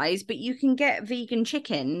realise, but you can get vegan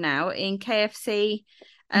chicken now in KFC,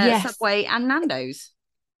 yes. Subway, and Nando's.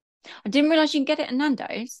 I didn't realise you can get it at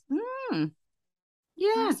Nando's.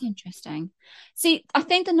 Yeah. That's interesting. See, I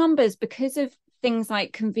think the numbers, because of things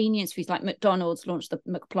like convenience foods, like McDonald's launched the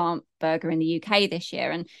McPlant burger in the UK this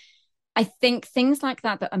year. And I think things like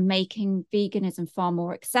that are making veganism far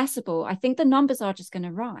more accessible. I think the numbers are just going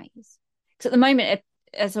to rise. Because at the moment,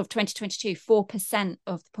 as of 2022, 4%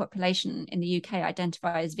 of the population in the UK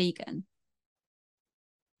identify as vegan.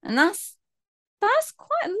 And that's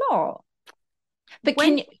quite a lot. But go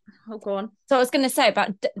on. So I was going to say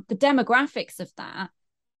about the demographics of that.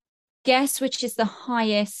 Guess which is the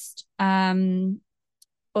highest, or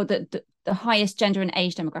the highest gender and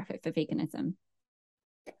age demographic for veganism?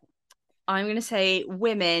 I'm going to say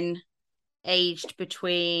women aged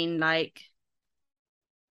between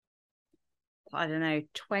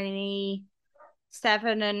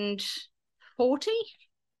 27 and 40.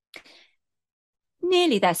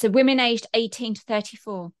 Nearly there. So women aged 18 to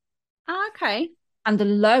 34. Okay. And the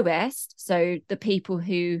lowest, so the people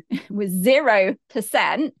who were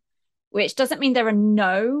 0%, which doesn't mean there are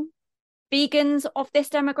no vegans of this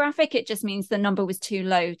demographic. It just means the number was too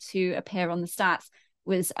low to appear on the stats,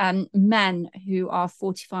 was men who are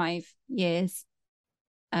 45 years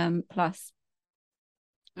plus.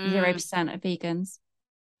 0% of vegans.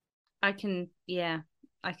 I can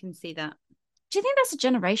see that. Do you think that's a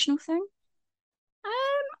generational thing?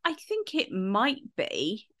 I think it might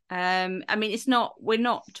be. I mean, we're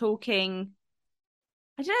not talking,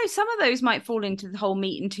 I don't know, some of those might fall into the whole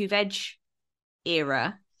meat and two veg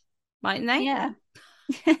era, mightn't they? Yeah.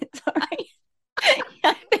 Sorry.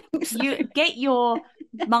 I think so. You get your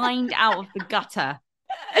mind out of the gutter,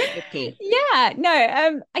 Vikki. Yeah,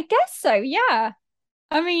 no, I guess so, yeah.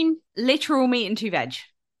 I mean, literal meat and two veg.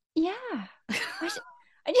 Yeah. I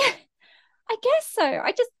guess so.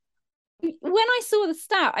 When I saw the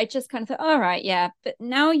stat, I just kind of thought, all right, yeah. But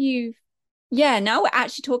now now we're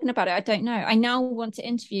actually talking about it. I don't know. I now want to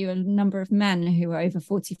interview a number of men who are over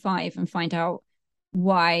 45 and find out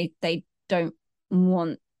why they don't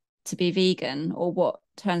want to be vegan or what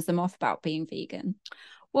turns them off about being vegan.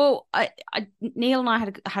 Well, Neil and I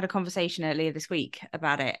had a conversation earlier this week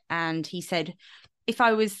about it, and he said, if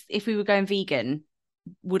we were going vegan,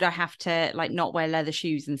 would I have to not wear leather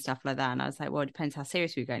shoes and stuff like that? And I was like, well, it depends how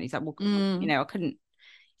serious we were going. He's like, well, I couldn't.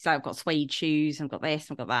 He's like, I've got suede shoes, I've got this,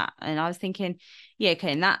 I've got that. And I was thinking, yeah,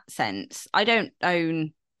 okay, in that sense, I don't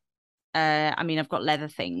own, I mean, I've got leather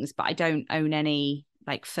things, but I don't own any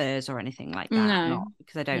furs or anything like that. No.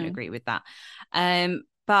 Because I don't agree with that.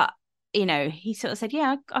 But, he sort of said,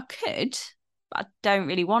 yeah, I could, but I don't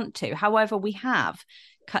really want to. However, we have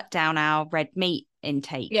cut down our red meat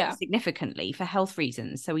intake significantly for health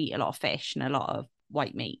reasons. So we eat a lot of fish and a lot of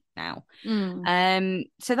white meat now.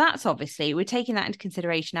 So that's obviously, we're taking that into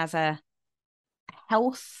consideration as a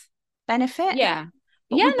health benefit. Yeah.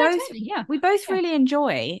 But we both really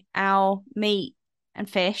enjoy our meat and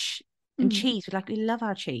fish and cheese. We love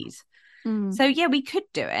our cheese. So yeah, we could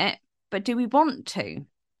do it, but do we want to?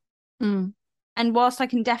 And whilst I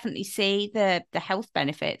can definitely see the health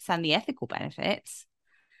benefits and the ethical benefits,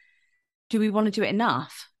 do we want to do it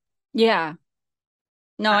enough? Yeah.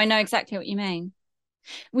 No, I know exactly what you mean.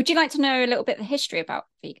 Would you like to know a little bit of the history about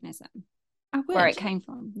veganism? I would. Where it came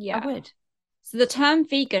from? Yeah. I would. So the term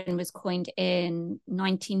vegan was coined in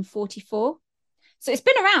 1944. So it's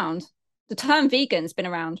been around. The term vegan's been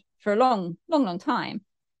around for a long, long, long time.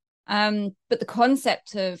 But the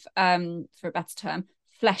concept of, for a better term,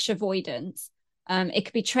 flesh avoidance, it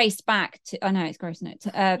could be traced back to, I know it's gross, isn't it?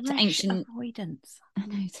 To ancient avoidance. I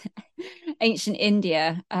know, to ancient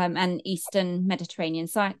India and Eastern Mediterranean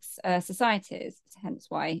societies. Hence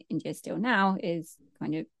why India still now is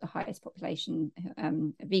kind of the highest population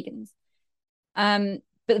of vegans.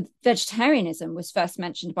 But vegetarianism was first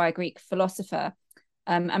mentioned by a Greek philosopher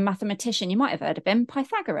and mathematician. You might have heard of him,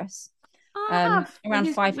 Pythagoras.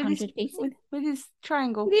 Around 500 BC. With his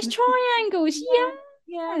triangle. With his triangles, yeah.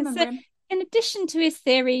 Yeah, I remember him. In addition to his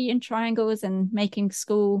theory in triangles and making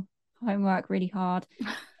school homework really hard,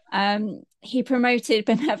 He promoted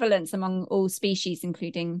benevolence among all species,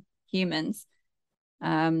 including humans,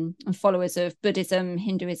 and followers of Buddhism,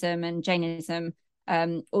 Hinduism, and Jainism.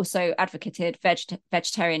 Also advocated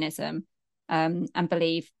vegetarianism, and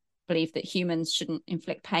believe that humans shouldn't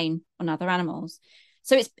inflict pain on other animals.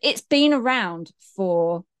 So it's been around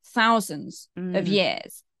for thousands of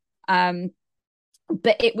years.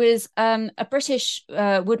 But it was a British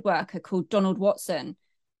woodworker called Donald Watson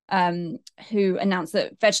who announced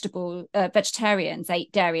that vegetarians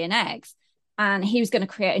ate dairy and eggs, and he was going to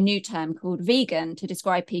create a new term called vegan to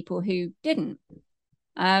describe people who didn't.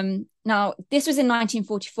 Now, this was in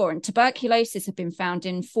 1944, and tuberculosis had been found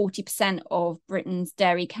in 40% of Britain's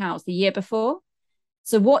dairy cows the year before.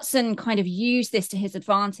 So Watson kind of used this to his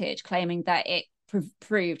advantage, claiming that it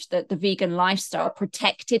proved that the vegan lifestyle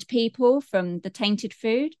protected people from the tainted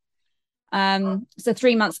food. So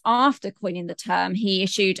 3 months after coining the term, he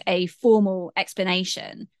issued a formal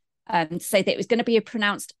explanation to say that it was going to be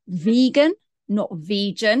pronounced vegan, not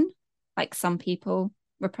vegan, like some people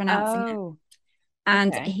were pronouncing it.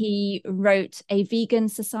 And he wrote a Vegan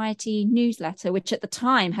Society newsletter, which at the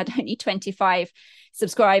time had only 25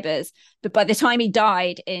 subscribers. But by the time he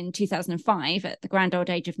died in 2005, at the grand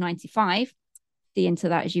old age of 95, see into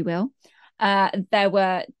that as you will, there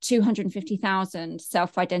were 250,000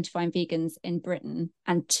 self-identifying vegans in Britain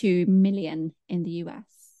and 2 million in the US.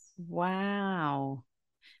 Wow.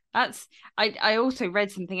 I also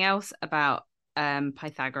read something else about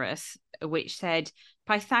Pythagoras, which said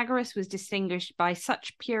Pythagoras was distinguished by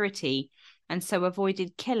such purity and so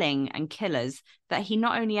avoided killing and killers that he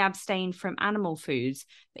not only abstained from animal foods,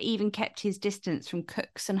 but even kept his distance from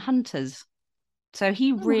cooks and hunters. So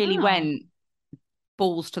he really went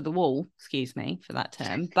balls to the wall, excuse me for that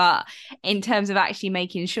term, but in terms of actually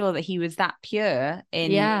making sure that he was that pure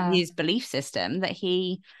in his belief system that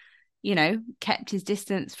he, kept his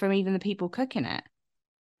distance from even the people cooking it.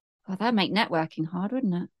 Well, that'd make networking hard,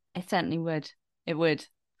 wouldn't it? It certainly would. It would.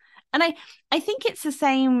 And I think it's the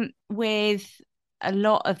same with a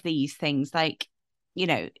lot of these things, like,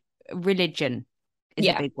 religion is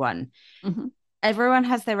a big one. Mm-hmm. Everyone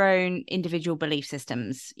has their own individual belief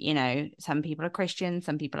systems. Some people are Christian,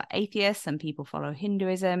 some people are atheists, some people follow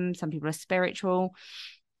Hinduism, some people are spiritual.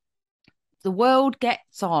 The world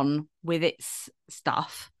gets on with its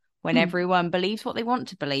stuff when everyone believes what they want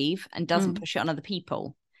to believe and doesn't push it on other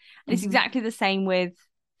people. And it's exactly the same with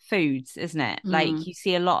foods, isn't it? Like, you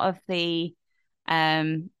see a lot of the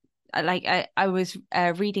I was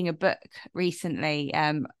reading a book recently,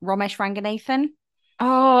 Ramesh Ranganathan.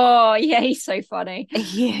 Oh yeah, he's so funny.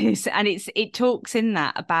 Yes, and it talks in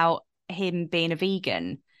that about him being a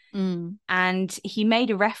vegan. And he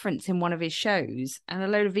made a reference in one of his shows, and a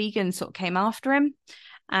load of vegans sort of came after him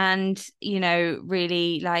and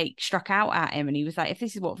really like struck out at him, and he was like, if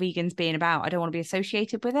this is what vegans being about, I don't want to be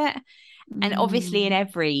associated with it. And obviously in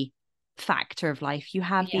every factor of life you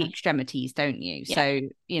have the extremities, don't you? So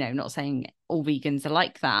not saying all vegans are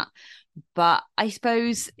like that, but I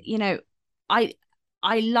suppose I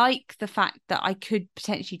like the fact that I could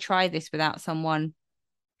potentially try this without someone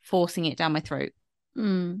forcing it down my throat.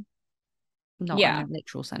 Not in a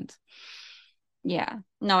literal sense. Yeah,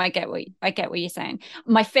 no, I get what you're saying.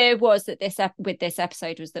 My fear was that with this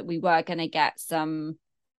episode was that we were going to get some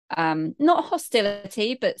not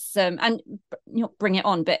hostility, but some, and not bring it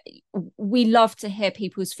on, but we love to hear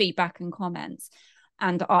people's feedback and comments,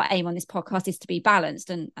 and our aim on this podcast is to be balanced,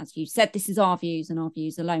 and as you said, this is our views and our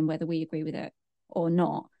views alone, whether we agree with it or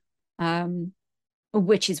not,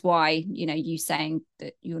 which is why you saying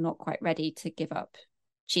that you're not quite ready to give up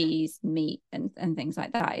cheese, meat, and things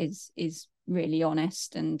like that is really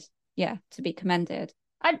honest, and to be commended.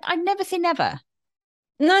 I'd never say never.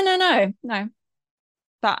 No.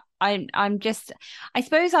 But I'm just, I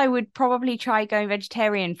suppose I would probably try going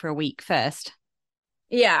vegetarian for a week first.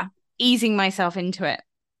 Yeah. Easing myself into it.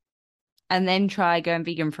 And then try going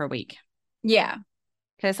vegan for a week. Yeah.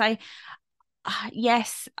 Because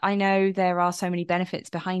yes, I know there are so many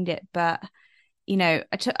benefits behind it, but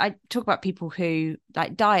I talk about people who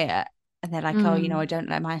like diet, and they're like, oh, I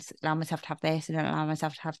don't allow myself to have this, I don't allow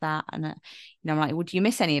myself to have that, and I'm like, well, do you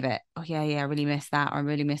miss any of it? Oh yeah, I really miss that, or I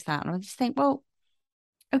really miss that. And I just think, well,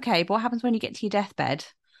 okay, but what happens when you get to your deathbed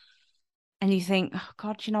and you think, oh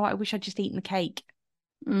God, you know what, I wish I'd just eaten the cake.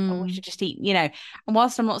 I wish I'd just eat, and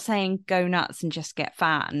whilst I'm not saying go nuts and just get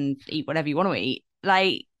fat and eat whatever you want to eat,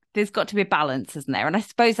 like, there's got to be a balance, isn't there? And I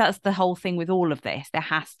suppose that's the whole thing with all of this. There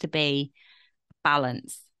has to be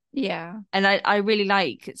balance. Yeah. And I really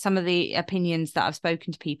like some of the opinions that I've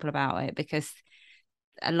spoken to people about it, because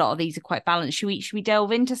a lot of these are quite balanced. Should we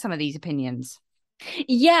delve into some of these opinions?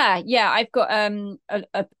 Yeah. I've got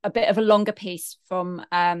a bit of a longer piece from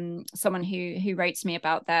someone who wrote to me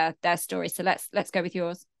about their story. So let's go with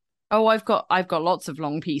yours. Oh, I've got lots of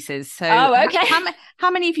long pieces. So Oh, okay. how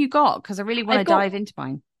many have you got? Because I really want I've to got dive into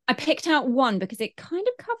mine. I picked out one because it kind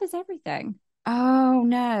of covers everything. Oh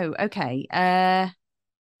no. Okay.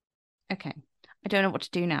 Okay. I don't know what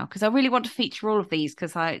to do now because I really want to feature all of these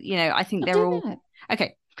because I think I'll they're do all it.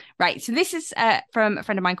 okay. Right. So this is from a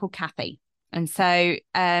friend of mine called Kathy. And so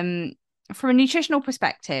from a nutritional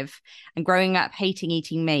perspective and growing up hating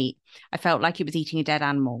eating meat, I felt like it was eating a dead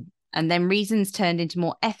animal. And then reasons turned into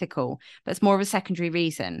more ethical, but it's more of a secondary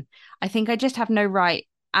reason. I think I just have no right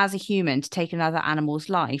as a human to take another animal's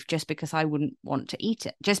life just because I wouldn't want to eat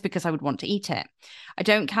it, just because I would want to eat it. I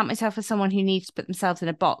don't count myself as someone who needs to put themselves in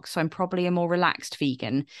a box, so I'm probably a more relaxed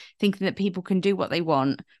vegan, thinking that people can do what they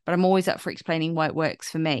want, but I'm always up for explaining why it works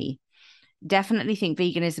for me. Definitely think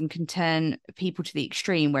veganism can turn people to the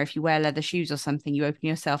extreme where if you wear leather shoes or something, you open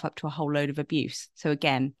yourself up to a whole load of abuse. So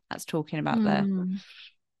again, that's talking about the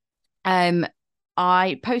Mm.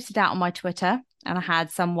 I posted out on my Twitter and I had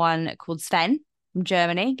someone called Sven from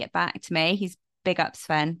Germany get back to me. He's big up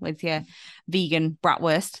Sven with your vegan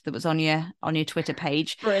bratwurst that was on your Twitter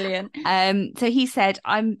page. Brilliant. So he said,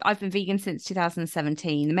 I've been vegan since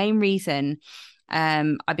 2017. The main reason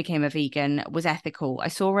I became a vegan was ethical. I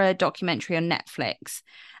saw a documentary on Netflix.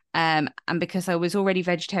 And because I was already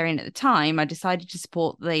vegetarian at the time, I decided to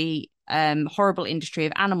support the horrible industry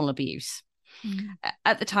of animal abuse. Mm.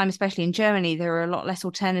 At the time, especially in Germany, there were a lot less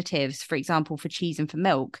alternatives, for example, for cheese and for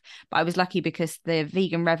milk. But I was lucky because the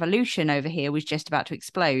vegan revolution over here was just about to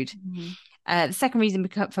explode. Mm. The second reason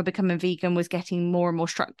for becoming vegan was getting more and more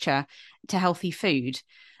structure to healthy food.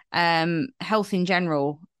 Health in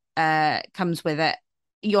general comes with it.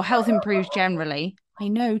 Your health improves generally. I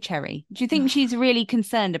know, Cherry. Do you think she's really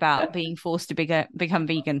concerned about being forced to become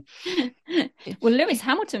vegan? Well, Lewis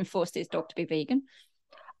Hamilton forced his dog to be vegan.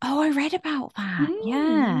 Oh, I read about that. Mm.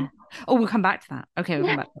 Yeah. Oh, we'll come back to that. Okay, we'll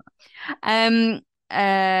come back to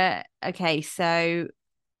that. Okay, so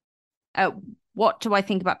uh, what do I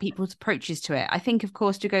think about people's approaches to it? I think, of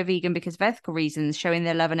course, to go vegan because of ethical reasons, showing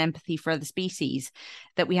their love and empathy for other species,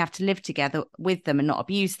 that we have to live together with them and not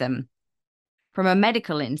abuse them. From a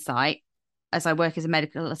medical insight, as I work as a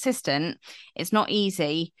medical assistant, it's not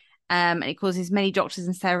easy. And it causes many doctors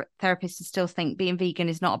and therapists to still think being vegan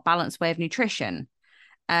is not a balanced way of nutrition.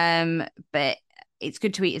 But it's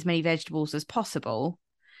good to eat as many vegetables as possible.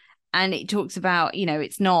 And it talks about,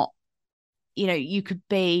 it's not, you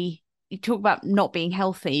talk about not being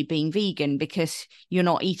healthy, being vegan because you're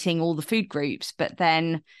not eating all the food groups, but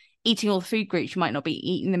then eating all the food groups, you might not be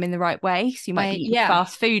eating them in the right way. So you might be eating Yeah.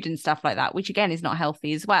 fast food and stuff like that, which again is not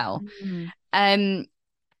healthy as well. Mm.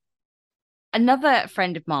 Another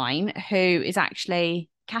friend of mine who is actually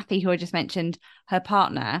Kathy, who I just mentioned, her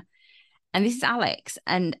partner, and this is Alex.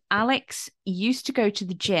 And Alex used to go to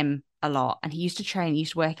the gym a lot and he used to train, he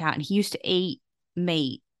used to work out, and he used to eat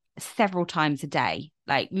meat several times a day,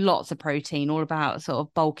 like lots of protein, all about sort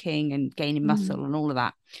of bulking and gaining muscle and all of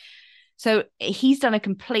that. So he's done a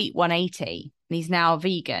complete 180 and he's now a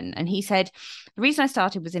vegan. And he said, the reason I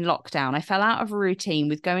started was in lockdown. I fell out of a routine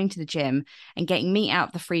with going to the gym and getting meat out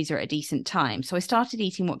of the freezer at a decent time. So I started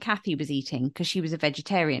eating what Kathy was eating because she was a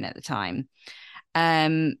vegetarian at the time,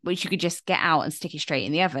 which you could just get out and stick it straight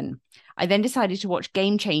in the oven. I then decided to watch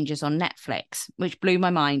Game Changers on Netflix, which blew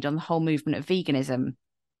my mind on the whole movement of veganism.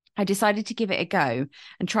 I decided to give it a go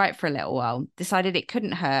and try it for a little while, decided it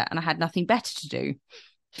couldn't hurt and I had nothing better to do.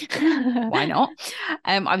 Why not?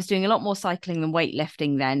 I was doing a lot more cycling than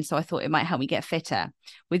weightlifting then, so I thought it might help me get fitter.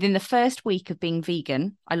 Within the first week of being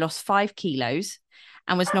vegan, I lost 5 kilos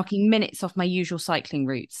and was knocking minutes off my usual cycling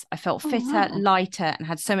routes. I felt fitter, wow. lighter, and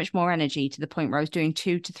had so much more energy to the point where I was doing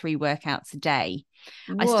 2 to 3 workouts a day.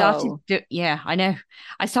 Whoa. I know.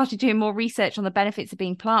 I started doing more research on the benefits of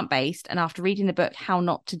being plant-based, and after reading the book How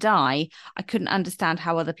Not to Die, I couldn't understand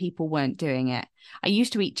how other people weren't doing it. I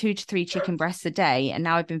used to eat 2 to 3 chicken breasts a day, and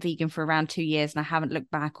now I've been vegan for around 2 years, and I haven't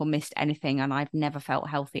looked back or missed anything, and I've never felt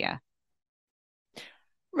healthier.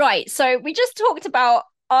 Right. So we just talked about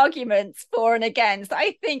arguments for and against.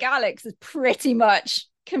 I think Alex has pretty much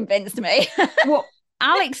convinced me. Well,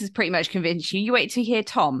 Alex has pretty much convinced you. You wait to hear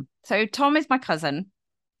Tom. So Tom is my cousin.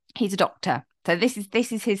 He's a doctor. So this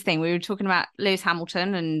is his thing. We were talking about Lewis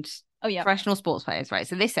Hamilton and Oh, yeah. professional sports players, right?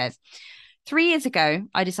 So this says 3 years ago,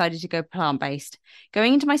 I decided to go plant-based.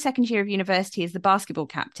 Going into my second year of university as the basketball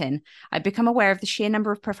captain, I'd become aware of the sheer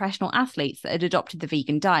number of professional athletes that had adopted the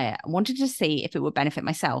vegan diet and wanted to see if it would benefit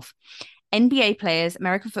myself. NBA players,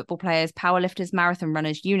 American football players, powerlifters, marathon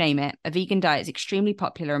runners, you name it, a vegan diet is extremely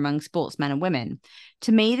popular among sportsmen and women.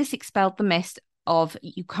 To me, this expelled the myth of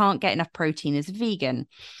you can't get enough protein as a vegan.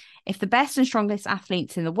 If the best and strongest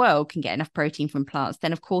athletes in the world can get enough protein from plants,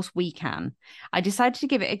 then of course we can. I decided to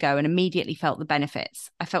give it a go and immediately felt the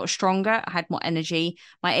benefits. I felt stronger, I had more energy,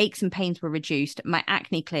 my aches and pains were reduced, my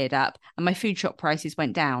acne cleared up, and my food shop prices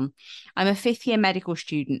went down. I'm a fifth-year medical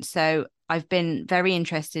student, so I've been very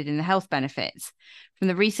interested in the health benefits. From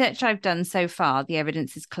the research I've done so far, the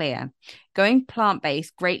evidence is clear. Going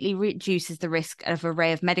plant-based greatly reduces the risk of an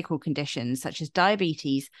array of medical conditions such as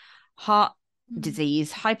diabetes, heart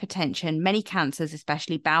disease, hypertension, many cancers,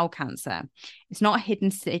 especially bowel cancer. It's not a hidden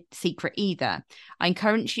secret either. I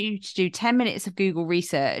encourage you to do 10 minutes of Google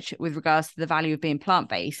research with regards to the value of being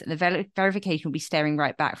plant-based, and the verification will be staring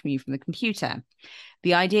right back from you from the computer.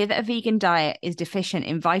 The idea that a vegan diet is deficient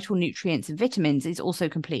in vital nutrients and vitamins is also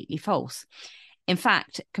completely false. In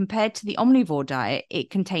fact, compared to the omnivore diet, it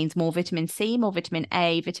contains more vitamin C, more vitamin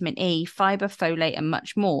A, vitamin E, fiber, folate, and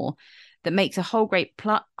much more that makes a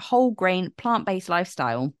whole grain plant-based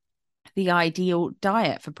lifestyle the ideal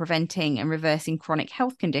diet for preventing and reversing chronic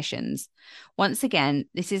health conditions. Once again,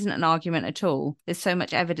 this isn't an argument at all. There's so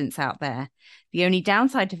much evidence out there. The only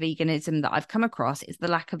downside to veganism that I've come across is the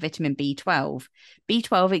lack of vitamin B12.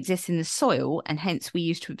 B12 exists in the soil, and hence we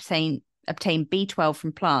used to obtain B12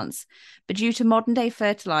 from plants. But due to modern day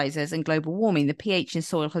fertilizers and global warming, the pH in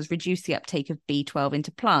soil has reduced the uptake of B12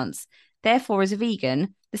 into plants. Therefore, as a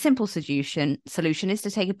vegan, the simple solution is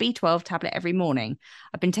to take a B12 tablet every morning.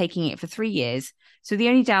 I've been taking it for 3 years. So the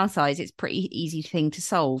only downside is it's a pretty easy thing to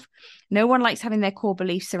solve. No one likes having their core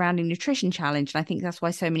beliefs surrounding nutrition challenged, and I think that's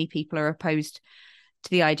why so many people are opposed to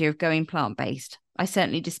the idea of going plant-based. I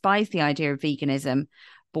certainly despise the idea of veganism.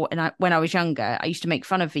 But when I was younger, I used to make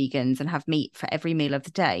fun of vegans and have meat for every meal of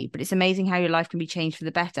the day. But it's amazing how your life can be changed for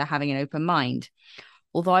the better having an open mind.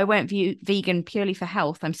 Although I won't view vegan purely for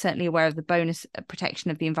health, I'm certainly aware of the bonus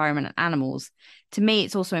protection of the environment and animals. To me,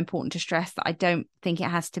 it's also important to stress that I don't think it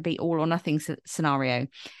has to be all or nothing scenario.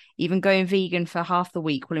 Even going vegan for half the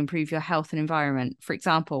week will improve your health and environment. For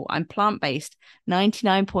example, I'm plant-based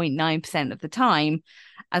 99.9% of the time,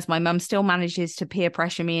 as my mum still manages to peer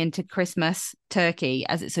pressure me into Christmas turkey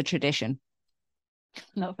as it's a tradition.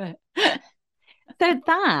 Love it. So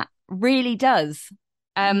that really does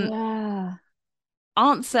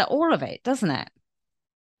answer all of it, doesn't it?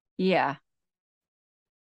 Yeah.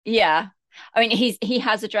 I mean, he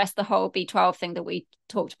has addressed the whole B12 thing that we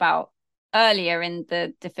talked about earlier in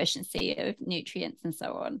the deficiency of nutrients and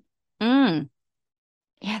so on.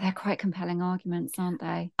 Yeah, they're quite compelling arguments, aren't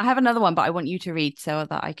they? I have another one, but I want you to read so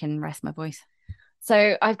that I can rest my voice.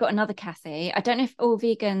 So I've got another Kathy. I don't know if all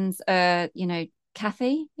vegans are,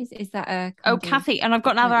 Kathy? Is that a... Oh, Kathy. And I've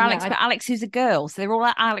got another Alex, but Alex who's a girl. So they're all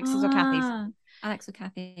Alexes or Kathys. Alex or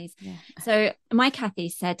Kathy's. Yeah. So my Kathy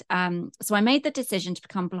said, so I made the decision to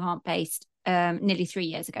become plant-based nearly 3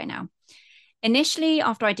 years ago now. Initially,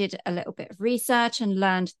 after I did a little bit of research and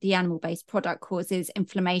learned the animal-based product causes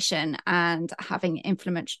inflammation and having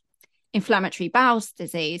inflammatory bowel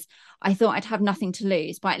disease, I thought I'd have nothing to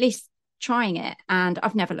lose by at least trying it, and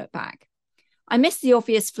I've never looked back. I miss the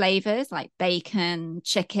obvious flavors like bacon,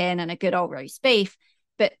 chicken, and a good old roast beef.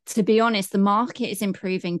 But to be honest, the market is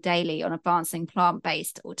improving daily on advancing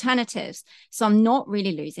plant-based alternatives. So I'm not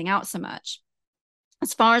really losing out so much.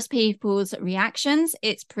 As far as people's reactions,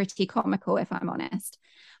 it's pretty comical, if I'm honest.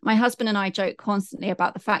 My husband and I joke constantly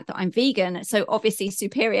about the fact that I'm vegan, so obviously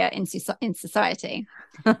superior in society.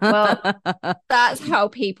 Well, that's how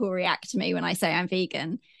people react to me when I say I'm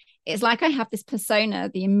vegan. It's like I have this persona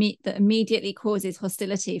that immediately causes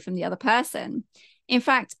hostility from the other person. In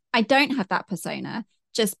fact, I don't have that persona.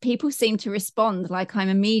 Just people seem to respond like I'm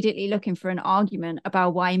immediately looking for an argument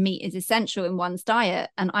about why meat is essential in one's diet,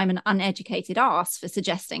 and I'm an uneducated arse for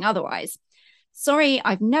suggesting otherwise. Sorry,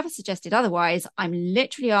 I've never suggested otherwise. I'm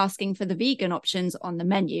literally asking for the vegan options on the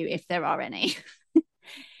menu, if there are any.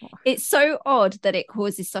 It's so odd that it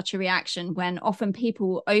causes such a reaction when often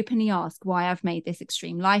people openly ask why I've made this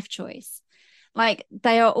extreme life choice. Like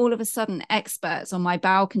they are all of a sudden experts on my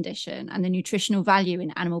bowel condition and the nutritional value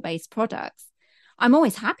in animal-based products. I'm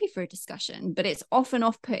always happy for a discussion, but it's often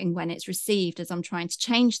off-putting when it's received as I'm trying to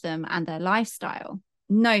change them and their lifestyle.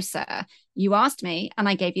 No, sir. You asked me and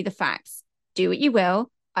I gave you the facts. Do what you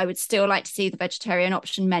will. I would still like to see the vegetarian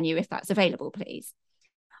option menu if that's available, please.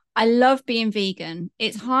 I love being vegan.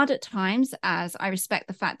 It's hard at times as I respect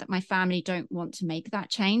the fact that my family don't want to make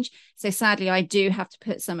that change. So sadly, I do have to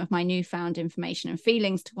put some of my newfound information and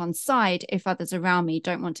feelings to one side if others around me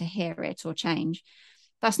don't want to hear it or change.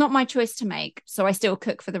 That's not my choice to make. So I still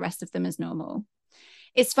cook for the rest of them as normal.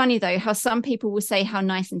 It's funny, though, how some people will say how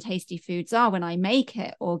nice and tasty foods are when I make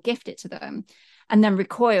it or gift it to them, and then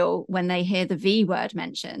recoil when they hear the V word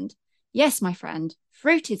mentioned. Yes, my friend,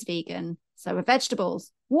 fruit is vegan. So are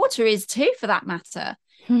vegetables. Water is too, for that matter.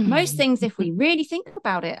 Most things, if we really think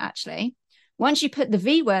about it, actually, once you put the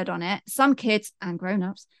V word on it, some kids and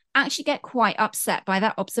grown-ups actually get quite upset by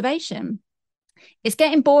that observation. It's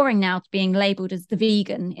getting boring now being labeled as the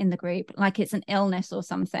vegan in the group, like it's an illness or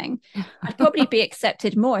something. I'd probably be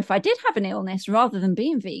accepted more if I did have an illness rather than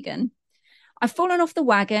being vegan. I've fallen off the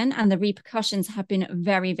wagon and the repercussions have been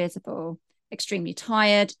very visible. Extremely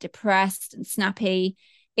tired, depressed, and snappy.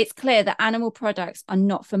 It's clear that animal products are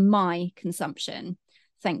not for my consumption.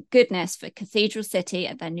 Thank goodness for Cathedral City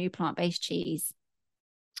and their new plant-based cheese.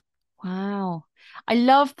 Wow. I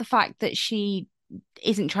love the fact that she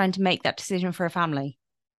isn't trying to make that decision for a family.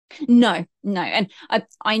 No. And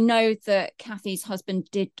I know that Kathy's husband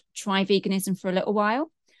did try veganism for a little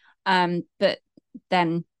while, but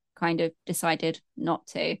then kind of decided not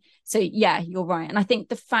to. So yeah, you're right. And I think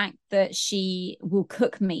the fact that she will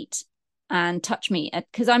cook meat and touch meat,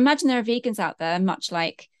 because I imagine there are vegans out there, much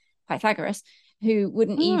like Pythagoras, who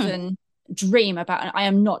wouldn't even dream about, I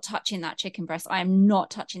am not touching that chicken breast, I am not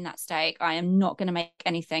touching that steak, I am not going to make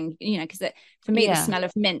anything, because for me the smell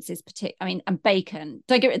of mince is and bacon,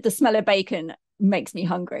 don't get rid of the smell of bacon, makes me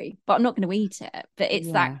hungry, but I'm not going to eat it. But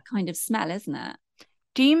it's that kind of smell, isn't it?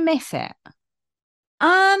 Do you miss it?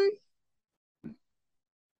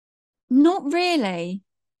 Not really,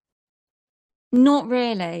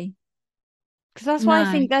 Because that's why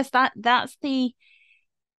I think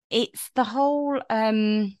it's the whole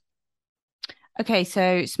okay,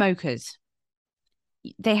 so smokers,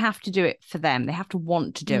 they have to do it for them, they have to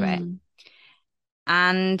want to do it.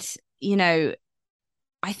 And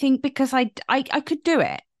I think because I could do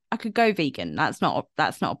it, I could go vegan, that's not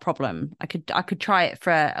a problem. I could try it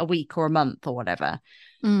for a week or a month or whatever.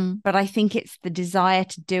 But I think it's the desire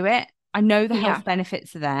to do it. I know the health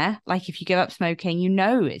benefits are there. Like if you give up smoking,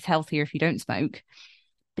 it's healthier if you don't smoke.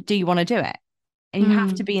 But do you want to do it? And you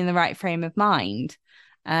have to be in the right frame of mind.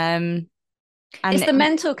 And it's the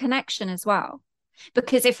mental connection as well.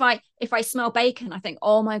 Because if I smell bacon, I think,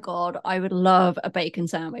 oh my God, I would love a bacon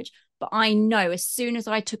sandwich. But I know as soon as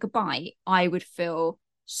I took a bite, I would feel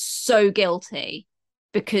so guilty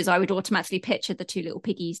because I would automatically picture the two little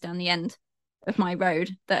piggies down the end of my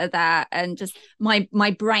road that are there. And just my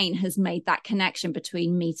brain has made that connection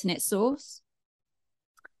between meat and its source.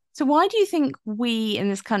 So why do you think we in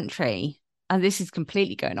this country, and this is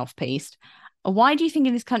completely going off piste, why do you think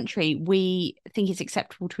in this country we think it's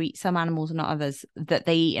acceptable to eat some animals and not others that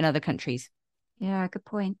they eat in other countries? Yeah, good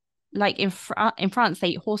point. Like in France, they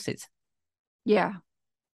eat horses. Yeah.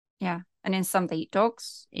 And in some they eat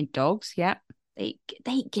dogs. In dogs, yeah. They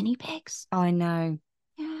eat guinea pigs. Oh, I know.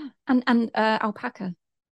 Yeah. And alpaca.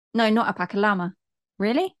 No, not alpaca, llama.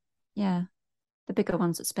 Really? Yeah. The bigger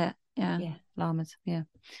ones that spit. Yeah. Yeah, llamas. Yeah.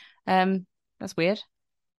 That's weird.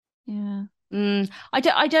 Yeah. I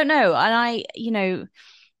don't know. And you go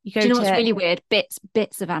Do you know what's really weird?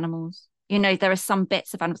 Bits of animals. There are some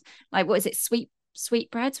bits of animals. Like, what is it?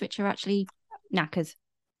 Sweetbreads, which are actually knackers.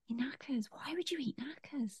 Knackers. Why would you eat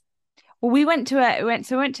knackers? Well, we went away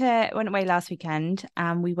last weekend,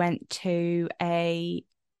 and we went to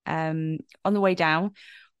on the way down,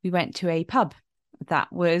 we went to a pub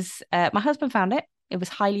that was my husband found it. It was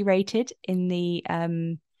highly rated in the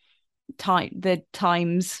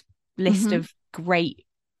Times list of great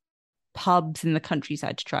pubs in the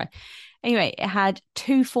countryside to try. Anyway, it had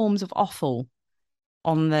 2 forms of offal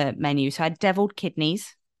on the menu. So I had deviled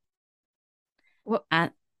kidneys. What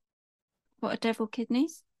are deviled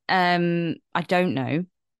kidneys? I don't know.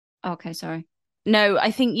 Okay, sorry. No,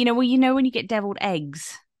 I think when you get deviled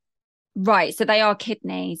eggs. Right, so they are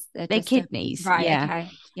kidneys. They're kidneys. Right, yeah. Okay.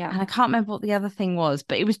 Yeah. And I can't remember what the other thing was,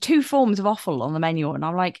 but it was 2 forms of offal on the menu, and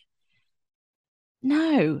I'm like,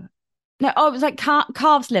 no. Oh, it was like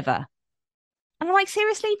calf's liver. And I'm like,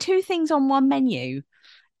 seriously, 2 things on one menu?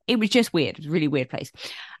 It was just weird. It was a really weird place.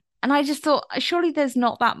 And I just thought, surely there's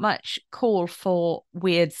not that much call for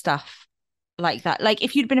weird stuff like that. Like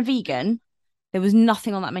if you'd been a vegan, there was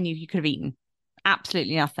nothing on that menu you could have eaten.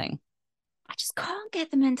 Absolutely nothing. I just can't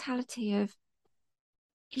get the mentality of,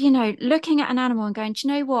 looking at an animal and going, do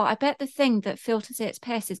you know what? I bet the thing that filters its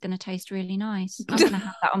piss is going to taste really nice. I'm going to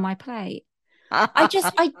have that on my plate. I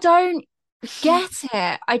don't get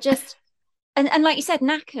it. And like you said,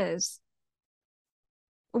 knackers.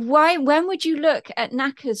 Why? When would you look at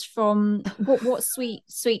knackers from what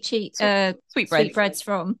sweetbreads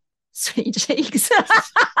from? Sweet cheeks.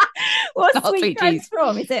 It's What's not sweet sweet cheeks cheeks.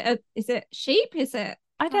 from? Is it sheep? Is it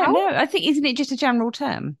I don't cow? know. I think, isn't it just a general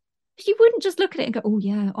term? You wouldn't just look at it and go, "Oh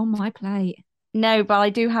yeah, on my plate." No, but I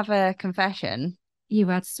do have a confession. You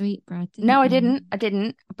had sweetbread, No, didn't I you? didn't. I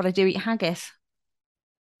didn't. But I do eat haggis.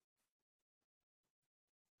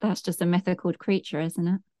 That's just a mythical creature, isn't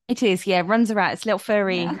it? It is, yeah. Runs around. It's a little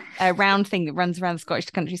Yeah. furry, round thing that runs around the Scottish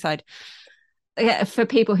countryside. Yeah, for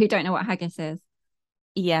people who don't know what haggis is.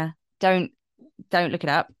 Yeah. Don't look it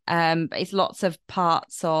up. But it's lots of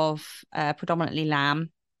parts of predominantly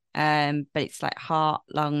lamb. But it's like heart,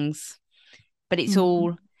 lungs. But it's Mm.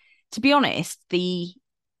 all, to be honest, the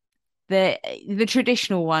the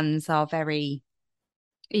traditional ones are very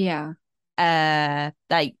Yeah.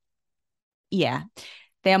 like, yeah,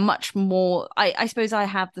 they are much more. I suppose I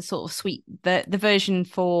have the sort of sweet, the version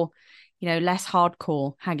for, less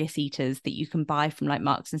hardcore haggis eaters that you can buy from like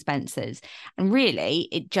Marks and Spencer's, and really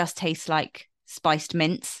it just tastes like spiced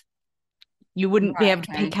mince. You wouldn't be Right. able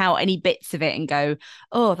to Okay. pick out any bits of it and go,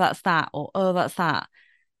 oh, that's that, or oh, that's that,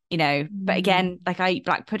 but Mm. again, like, I eat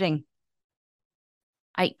black pudding,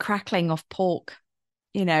 I eat crackling off pork,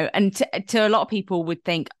 and to a lot of people would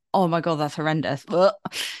think, oh my God, that's horrendous. Ugh.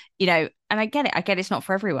 And I get it. I get it's not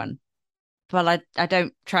for everyone. But I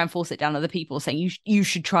don't try and force it down other people saying you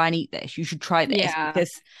should try and eat this. You should try this Yeah.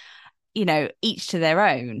 because, each to their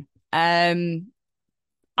own. I'm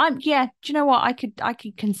yeah, do you know what? I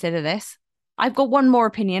could consider this. I've got one more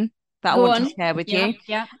opinion that I Go want to on. share with Yeah. you.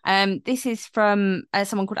 Yeah. This is from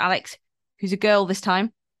someone called Alex, who's a girl this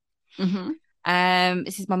time. Mm-hmm.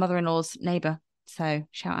 This is my mother-in-law's neighbor. So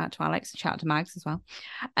shout out to Alex, shout out to Mags as well.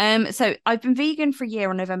 So I've been vegan for a year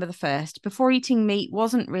on November the 1st. Before, eating meat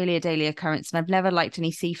wasn't really a daily occurrence, and I've never liked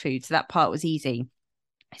any seafood, so that part was easy.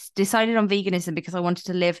 I decided on veganism because I wanted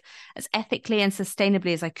to live as ethically and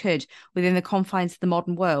sustainably as I could within the confines of the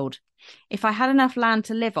modern world. If I had enough land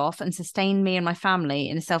to live off and sustain me and my family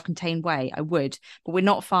in a self-contained way, I would, but we're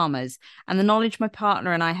not farmers. And the knowledge my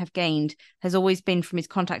partner and I have gained has always been from his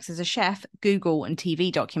contacts as a chef, Google, and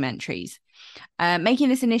TV documentaries. Making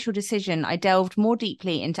this initial decision, I delved more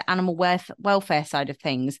deeply into animal welfare side of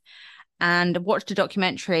things and watched a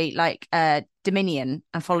documentary like Dominion,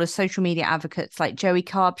 and followed social media advocates like Joey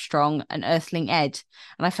Carbstrong and Earthling Ed.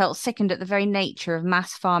 And I felt sickened at the very nature of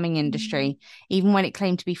mass farming industry, even when it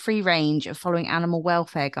claimed to be free range of following animal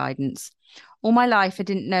welfare guidance. All my life, I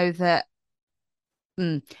didn't know that.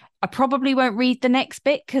 I probably won't read the next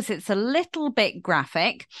bit because it's a little bit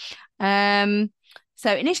graphic.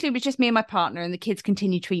 So initially it was just me and my partner, and the kids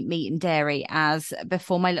continued to eat meat and dairy as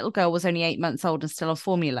before. My little girl was only 8 months old and still on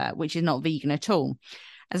formula, which is not vegan at all.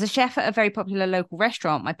 As a chef at a very popular local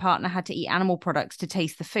restaurant, my partner had to eat animal products to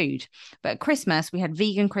taste the food. But at Christmas, we had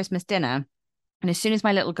vegan Christmas dinner. And as soon as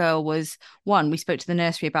my little girl was 1, we spoke to the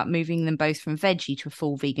nursery about moving them both from veggie to a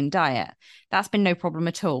full vegan diet. That's been no problem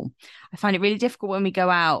at all. I find it really difficult when we go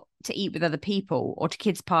out to eat with other people or to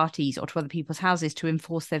kids' parties or to other people's houses to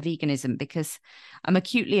enforce their veganism, because I'm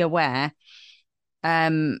acutely aware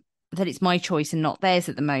that it's my choice and not theirs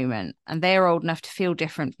at the moment. And they're old enough to feel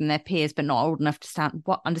different from their peers, but not old enough to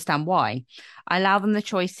understand why. I allow them the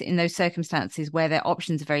choice in those circumstances where their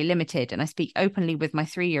options are very limited. And I speak openly with my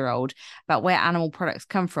 3-year-old about where animal products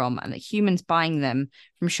come from and that humans buying them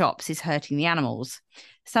from shops is hurting the animals.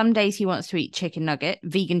 Some days he wants to eat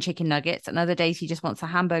vegan chicken nuggets, and other days he just wants a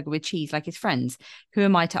hamburger with cheese like his friends. Who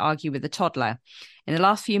am I to argue with a toddler? In the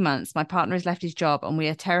last few months, my partner has left his job, and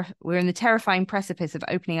we're in the terrifying precipice of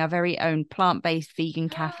opening our very own plant-based vegan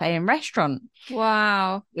cafe and restaurant.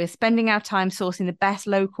 Wow. We're spending our time sourcing the best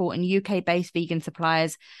local and UK-based vegan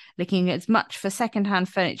suppliers, looking as much for second-hand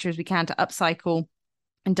furniture as we can to upcycle,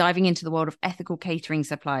 and diving into the world of ethical catering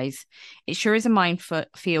supplies. It sure is a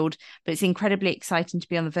minefield, but it's incredibly exciting to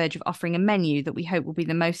be on the verge of offering a menu that we hope will be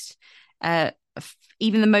the most,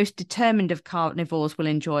 even the most determined of carnivores will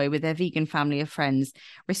enjoy with their vegan family of friends.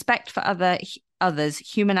 Respect for others,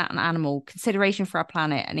 human and animal, consideration for our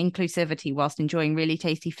planet, and inclusivity whilst enjoying really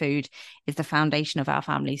tasty food is the foundation of our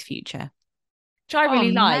family's future. Which I Oh,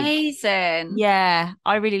 really like. amazing. Yeah,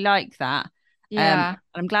 I really like that. Yeah.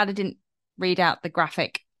 I'm glad I didn't read out the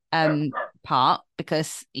graphic part,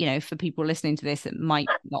 because for people listening to this, it might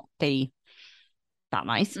not be that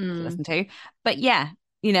nice to Mm. listen to. But yeah,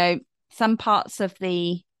 some parts of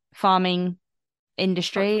the farming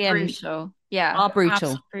industry and Brutal. Yeah, are brutal.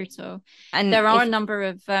 absolutely brutal. And There are a if number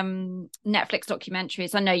of Netflix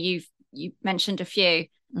documentaries. I know you mentioned a few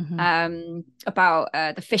Mhm. about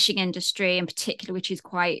the fishing industry in particular, which is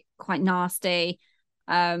quite nasty,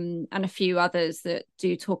 and a few others that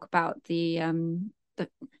do talk about the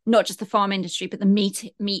not just the farm industry, but the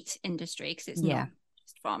meat industry, because it's not Yeah,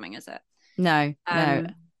 farming, is it? No.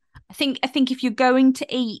 I think if you're going to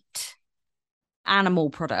eat animal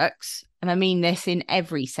products, and I mean this in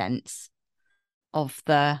every sense of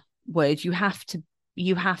the word, you have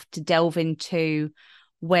to delve into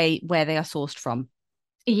where they are sourced from.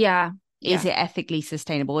 Yeah. Is it ethically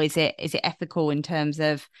sustainable? Is it ethical in terms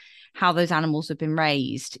of how those animals have been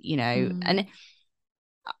raised? And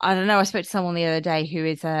I don't know, I spoke to someone the other day who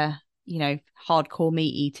is a hardcore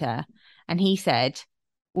meat eater, and he said,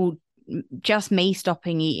 well, just me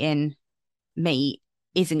stopping eating meat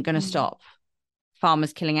isn't going to stop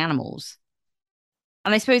farmers killing animals.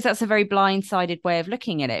 And I suppose that's a very blindsided way of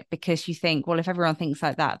looking at it, because you think, well, if everyone thinks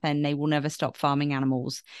like that, then they will never stop farming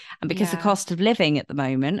animals. And because the cost of living at the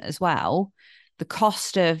moment as well, the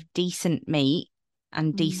cost of decent meat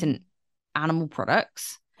and decent animal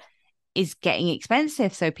products is getting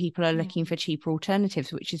expensive. So people are looking for cheaper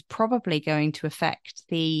alternatives, which is probably going to affect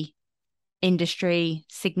the industry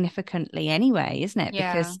significantly anyway, isn't it?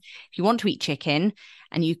 Because if you want to eat chicken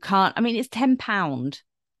and you can't, I mean, it's £10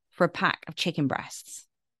 for a pack of chicken breasts.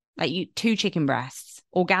 Like 2 chicken breasts,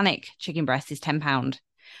 organic chicken breasts is £10.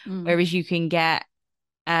 Whereas you can get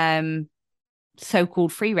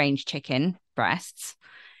so-called free-range chicken breasts,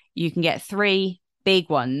 you can get 3 big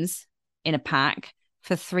ones in a pack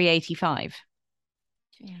for £3.85.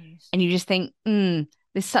 Jeez. And you just think,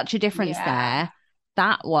 there's such a difference there.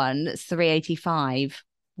 That one that's £3.85,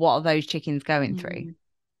 what are those chickens going through?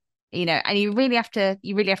 And you really have to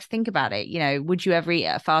think about it. Would you ever eat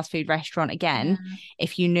at a fast food restaurant again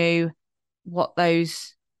if you knew what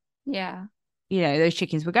those those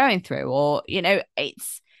chickens were going through? Or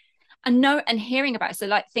it's and hearing about it, so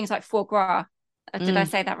like things like foie gras, did I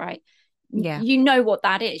say that right? Yeah. What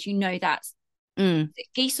that is. That's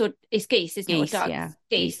geese, or it's geese, isn't it? Or ducks,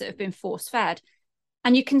 geese that have been force fed.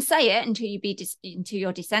 And you can say it until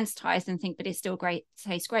you're desensitized and think, but it's still great,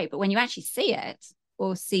 tastes great. But when you actually see it,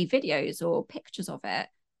 or see videos or pictures of it,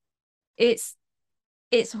 it's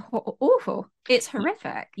awful. It's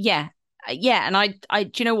horrific. Yeah. And I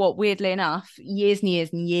do you know what, weirdly enough, years and years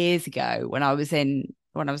and years ago, when I was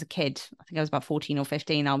a kid, I think I was about 14 or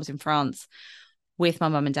 15, I was in France with my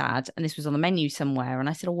mum and dad, and this was on the menu somewhere, and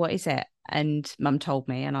I said, oh, what is it? And mum told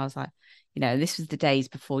me, and I was like, this was the days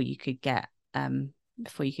before you could get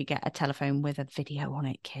a telephone with a video on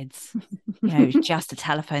it, kids. It was just a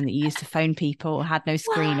telephone that you used to phone people, had no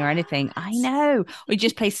screen or anything. I know. We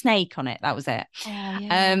just play Snake on it. That was it. Oh,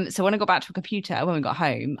 yeah. So when I got back to a computer, when we got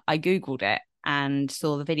home, I Googled it and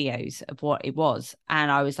saw the videos of what it was.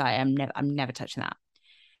 And I was like, I'm never touching that.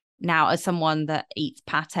 Now, as someone that eats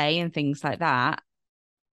pate and things like that,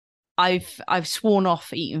 I've sworn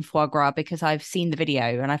off eating foie gras because I've seen the video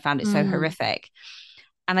and I found it so horrific.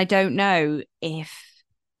 And I don't know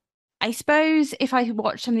I suppose if I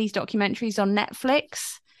watch some of these documentaries on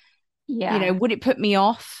Netflix, would it put me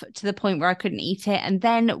off to the point where I couldn't eat it? And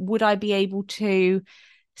then would I be able to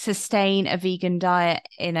sustain a vegan diet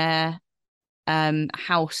in a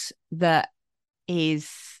house that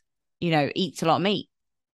is, eats a lot of meat?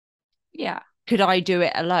 Yeah. Could I do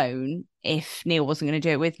it alone if Neil wasn't going to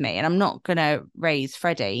do it with me? And I'm not going to raise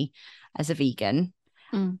Freddie as a vegan,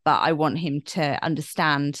 but I want him to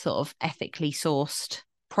understand sort of ethically sourced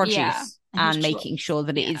produce and making sure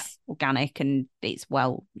that it is organic and it's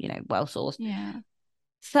well sourced. Yeah.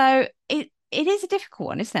 So it is a difficult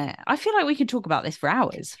one, isn't it? I feel like we could talk about this for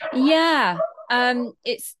hours. Yeah. And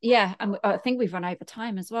I think we've run over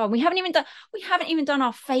time as well. We haven't even done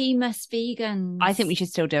our famous vegans. I think we should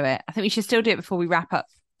still do it. I think we should still do it before we wrap up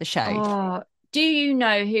the show. Oh, do you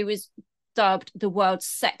know who was dubbed the world's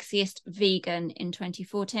sexiest vegan in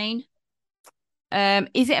 2014?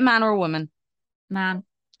 Is it a man or a woman? Man.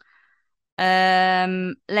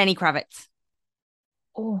 Lenny Kravitz.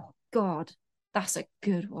 Oh God, that's a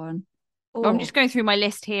good one. Well, I'm just going through my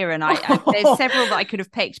list here, and there's several that I could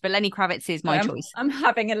have picked, but Lenny Kravitz is my choice. I'm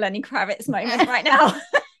having a Lenny Kravitz moment right now.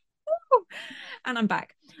 And I'm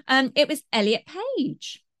back. It was Elliot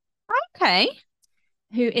Page. Okay.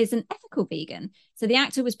 Who is an ethical vegan. So the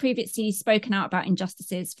actor was previously spoken out about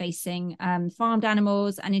injustices facing farmed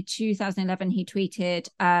animals. And in 2011, he tweeted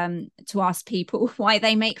to ask people why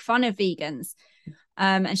they make fun of vegans.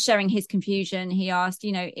 And sharing his confusion, he asked,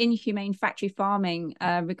 inhumane factory farming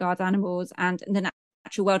regards animals and the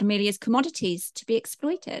natural world merely as commodities to be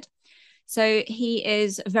exploited. So he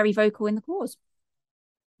is very vocal in the cause.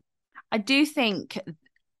 I do think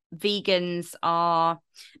vegans are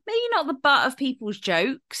maybe not the butt of people's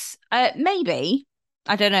jokes. Maybe.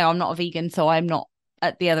 I don't know. I'm not a vegan, so I'm not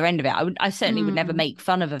at the other end of it. I certainly would never make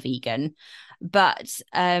fun of a vegan. But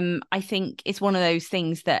I think it's one of those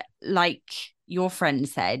things that, like your friend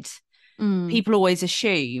said, people always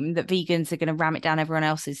assume that vegans are going to ram it down everyone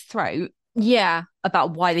else's throat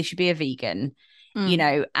about why they should be a vegan, you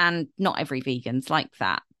know, and not every vegan's like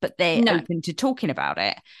that, but they're open to talking about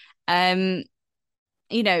it.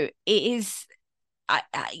 You know, it is,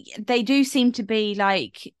 they do seem to be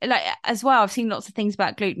like as well. I've seen lots of things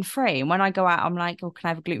about gluten-free, and when I go out, I'm like, oh, can I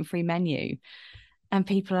have a gluten-free menu? And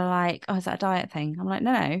people are like, oh, is that a diet thing? I'm like,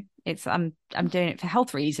 no, it's I'm doing it for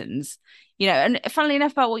health reasons, you know. And funnily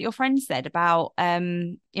enough, about what your friend said about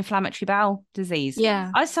inflammatory bowel disease,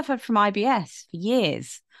 I suffered from IBS for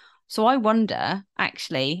years, so I wonder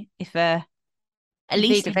actually if at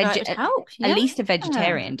least a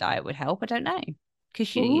vegetarian diet would help. I don't know,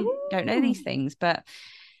 because you don't know these things, but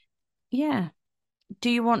yeah. Do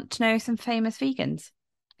you want to know some famous vegans?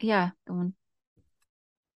 Yeah, go on.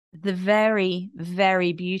 The very,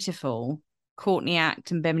 very beautiful Courtney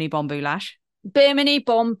Act and Bimini Bon Boulash. Bimini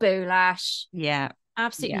Bon Boulash. Yeah.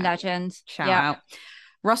 Absolute legend. Shout out.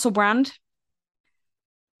 Russell Brand.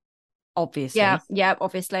 Obviously. Yeah,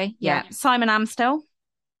 obviously. Yeah. Simon Amstel.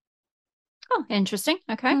 Oh, interesting.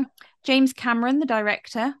 Okay. James Cameron, the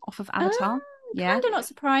director off of Avatar. Kind of not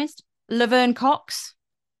surprised. Laverne Cox.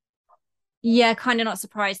 Yeah, kind of not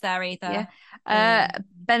surprised there either.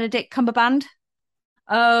 Benedict Cumberbatch.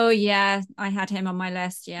 Oh, yeah. I had him on my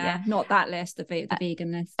list. Yeah. Not that list, the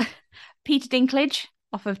vegan list. Peter Dinklage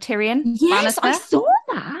off of Tyrion. Yes, Lannister. I saw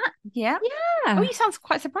that. Yeah. Oh, you sound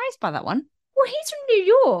quite surprised by that one. Well, he's from New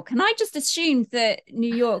York, and I just assumed that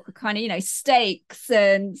New York were kind of, you know, steaks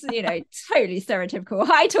and, you know, totally stereotypical.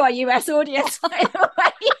 Hi to our US audience, by the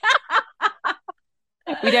way.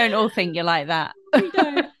 We don't all think you're like that. We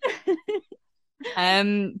don't.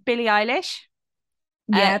 Billie Eilish.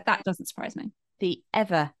 Yeah, that doesn't surprise me. The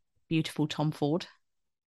ever beautiful Tom Ford.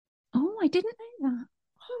 Oh, I didn't know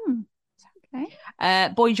that. Okay.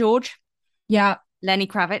 Boy George. Yeah. Lenny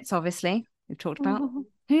Kravitz, obviously, we've talked about.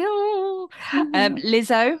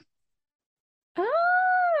 Lizzo.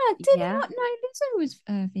 Did not know Lizzo was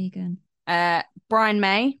vegan. Brian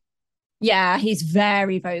May. Yeah, he's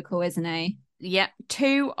very vocal, isn't he? Yeah.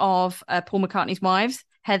 2 of Paul McCartney's wives,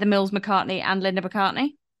 Heather Mills McCartney and Linda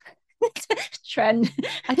McCartney. Trend.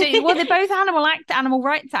 I don't. Well, they're both animal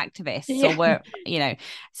rights activists, or were, you know.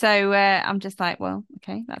 So I'm just like, well,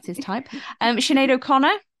 okay, that's his type. Sinead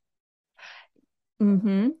O'Connor.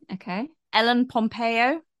 Okay. Ellen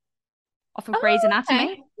Pompeo, off of Grey's Anatomy.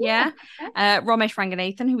 Okay. Yeah. Ramesh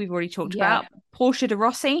Ranganathan, who we've already talked about. Portia de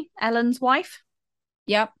Rossi, Ellen's wife.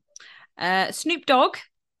 Yep. Snoop Dogg.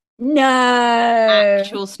 No.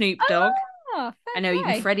 Actual Snoop Dogg. I know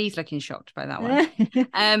even Freddie's looking shocked by that one.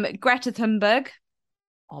 Greta Thunberg.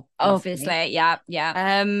 Obviously. Yeah.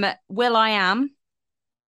 will.i.am.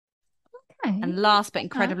 Okay. And last but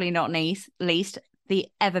incredibly not least, the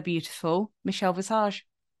ever beautiful Michelle Visage.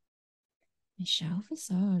 Michelle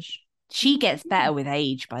Visage. She gets better with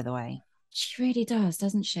age, by the way. She really does,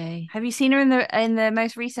 doesn't she? Have you seen her in the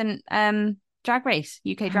most recent Drag Race,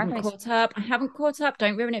 UK Drag Race? I haven't caught up.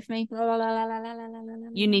 Don't ruin it for me.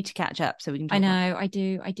 You need to catch up so we can talk. I know, I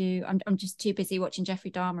do. I'm just too busy watching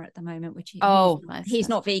Jeffrey Dahmer at the moment, which he's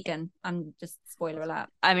not vegan. I'm just, spoiler alert.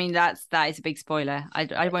 I mean, that is a big spoiler.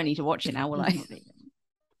 I won't need to watch it now, will I?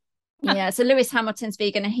 Yeah, so Lewis Hamilton's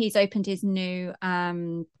vegan, and he's opened his new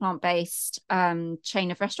plant-based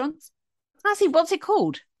chain of restaurants. What's it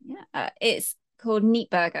called? Yeah, it's called Neat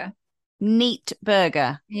Burger. Neat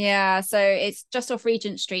Burger. Yeah, so it's just off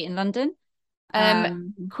Regent Street in London.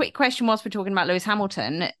 Quick question whilst we're talking about Lewis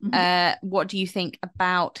Hamilton. What do you think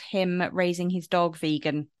about him raising his dog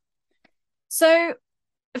vegan? So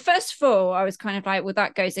first of all, I was kind of like, well,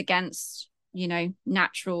 that goes against, you know,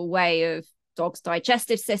 natural way of dog's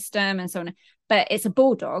digestive system and so on. But it's a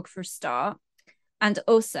bulldog for a start. And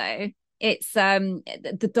also it's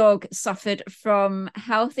the dog suffered from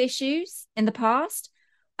health issues in the past,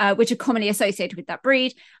 which are commonly associated with that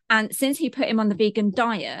breed. And since he put him on the vegan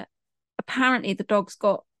diet, apparently the dog's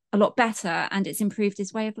got a lot better and it's improved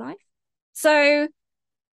his way of life. So,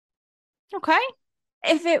 okay,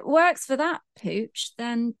 if it works for that pooch,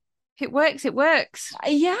 then it works.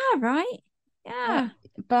 Yeah, right. Yeah,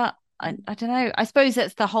 but I don't know. I suppose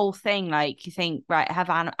that's the whole thing. Like, you think, right,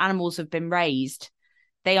 animals have been raised.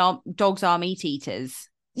 Dogs are meat eaters.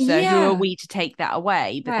 So who are we to take that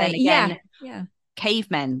away? But then again,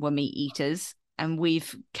 cavemen were meat eaters, and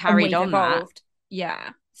we've carried on evolved. That. Yeah.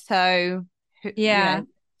 So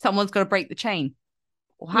someone's got to break the chain,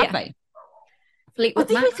 or have they?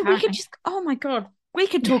 Fleetwood Mac. We could just. Oh my god, we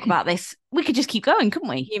could talk about this. We could just keep going, couldn't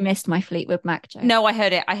we? You missed my Fleetwood Mac joke. No, I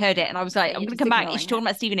heard it, and I was like, I'm going to come back. She's talking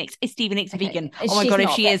about Stevie Nicks. Is Stevie Nicks vegan? Oh my god,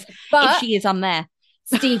 if she is, I'm there.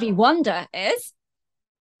 Stevie Wonder is.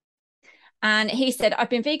 And he said, I've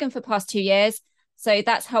been vegan for the past 2 years, so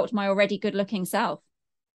that's helped my already good looking self.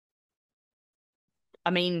 I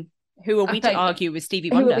mean, who are we to argue with Stevie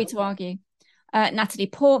Wonder? Who are we to argue? Natalie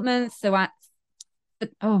Portman, oh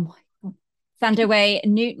my God, Thandaway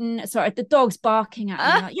Newton. Sorry, the dog's barking at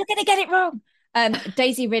me. Like, you're going to get it wrong.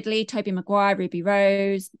 Daisy Ridley, Tobey Maguire, Ruby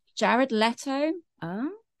Rose, Jared Leto. Okay.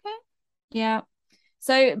 Yeah.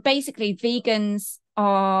 So basically, vegans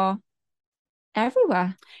are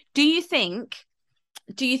everywhere. Do you think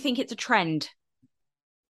it's a trend?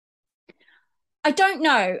 I don't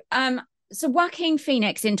know. So Joaquin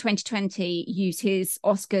Phoenix in 2020 used his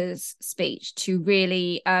Oscars speech to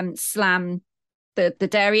really slam the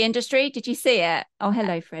dairy industry. Did you see it? Oh,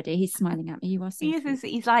 hello, Freddie. He's smiling at me. You are so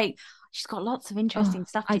he's like, she's got lots of interesting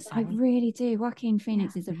stuff to say. I really do. Joaquin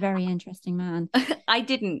Phoenix is a very interesting man. I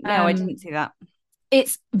didn't see that.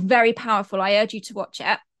 It's very powerful. I urge you to watch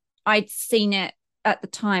it. I'd seen it at the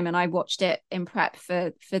time and I watched it in prep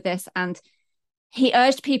for this, and he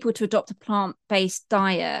urged people to adopt a plant-based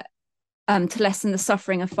diet to lessen the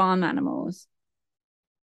suffering of farm animals.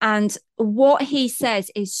 And what he says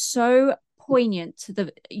is so poignant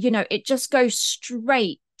to it just goes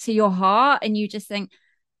straight to your heart, and you just think,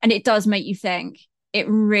 and it does make you think. It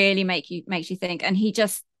really makes you think. And he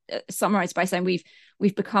just summarized by saying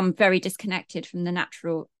we've become very disconnected from the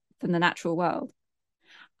natural world.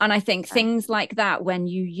 And I think things like that, when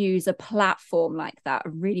you use a platform like that,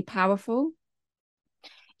 are really powerful.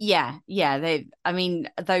 Yeah.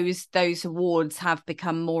 Those awards have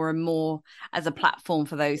become more and more as a platform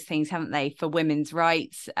for those things, haven't they? For women's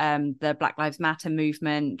rights, the Black Lives Matter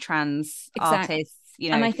movement, trans artists,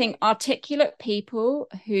 And I think articulate people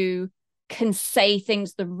who can say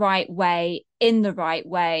things the right way, in the right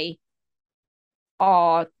way,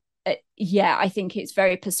 are I think it's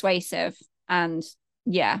very persuasive. And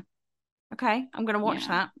okay, I'm gonna watch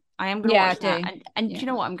that. I am gonna watch that. And do you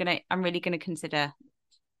know what? I'm really gonna consider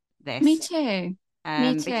this. Me too.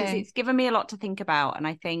 Because it's given me a lot to think about. And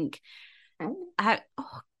I think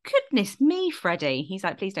goodness me, Freddie. He's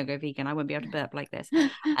like, please don't go vegan. I won't be able to burp like this.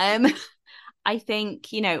 I think,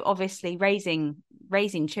 obviously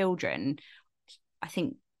raising children, I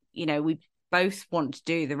think, we both want to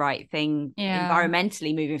do the right thing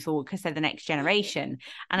environmentally moving forward because they're the next generation.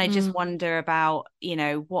 And I just wonder about,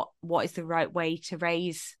 what is the right way to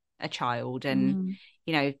raise a child, and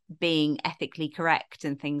being ethically correct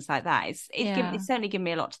and things like that. It's certainly given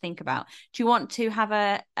me a lot to think about. Do you want to have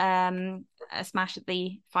a smash at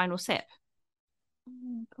the final sip?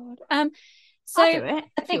 Oh God. So I'll do it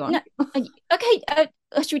if you want. Okay.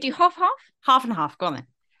 Should we do half? Half and half. Go on then.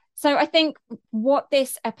 So I think what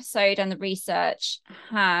this episode and the research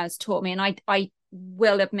has taught me, and I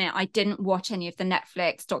will admit I didn't watch any of the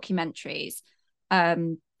Netflix documentaries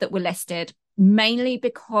that were listed, mainly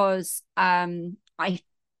because I'm a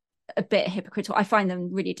bit hypocritical. I find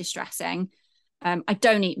them really distressing. I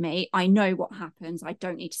don't eat meat. I know what happens. I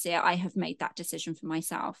don't need to see it. I have made that decision for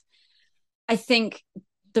myself. I think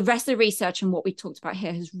the rest of the research and what we talked about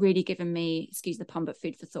here has really given me, excuse the pun, but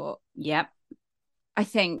food for thought. Yep. I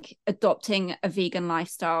think adopting a vegan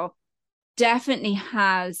lifestyle definitely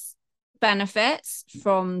has benefits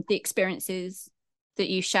from the experiences that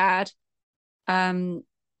you shared. And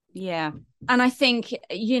I think,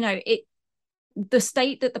 the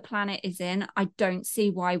state that the planet is in, I don't see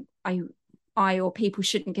why I or people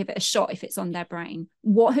shouldn't give it a shot if it's on their brain.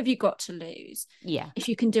 What have you got to lose? Yeah. If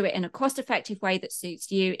you can do it in a cost-effective way that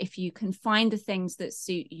suits you, if you can find the things that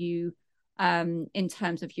suit you in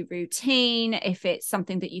terms of your routine, if it's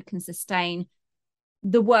something that you can sustain,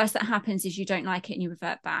 the worst that happens is you don't like it and you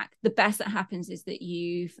revert back. The best that happens is that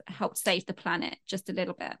you've helped save the planet just a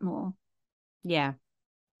little bit more. Yeah.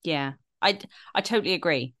 I totally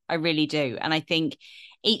agree. I really do. And I think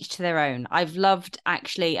each to their own. I've loved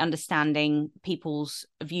actually understanding people's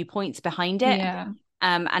viewpoints behind it. Yeah.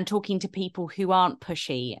 And talking to people who aren't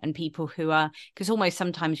pushy, and people who are, because almost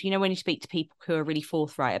sometimes, when you speak to people who are really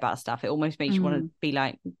forthright about stuff, it almost makes you want to be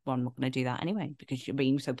like, well, I'm not going to do that anyway, because you're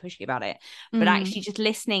being so pushy about it. But actually just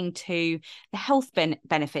listening to the health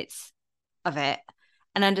benefits of it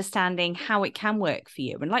and understanding how it can work for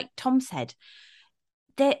you. And like Tom said,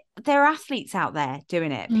 there are athletes out there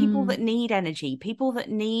doing it, people that need energy, people that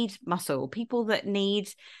need muscle, people that need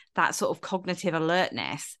that sort of cognitive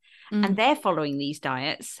alertness. And they're following these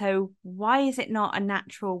diets. So why is it not a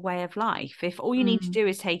natural way of life? If all you need to do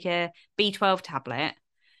is take a B12 tablet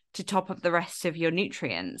to top up the rest of your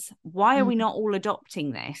nutrients, why are we not all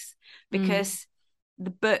adopting this? Because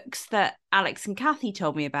the books that Alex and Kathy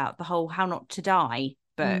told me about, the whole How Not to Die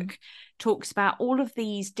book, talks about all of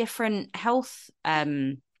these different health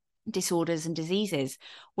disorders and diseases,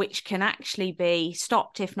 which can actually be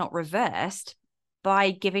stopped, if not reversed,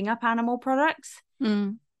 by giving up animal products.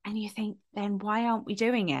 And you think, then why aren't we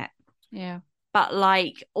doing it? Yeah. But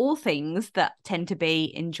like all things that tend to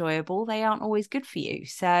be enjoyable, they aren't always good for you.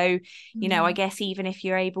 So, you know, I guess even if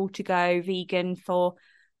you're able to go vegan for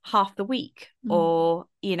half the week, or,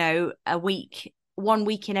 you know, 1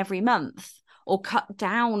 week in every month, or cut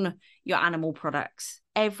down your animal products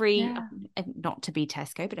not to be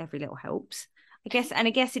Tesco, but every little helps, I guess. And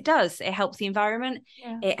I guess it does. It helps the environment.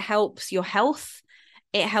 It helps your health.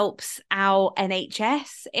 It helps our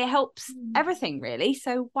NHS. It helps everything, really.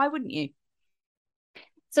 So why wouldn't you?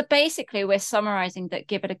 So basically, we're summarizing that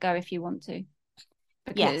give it a go if you want to,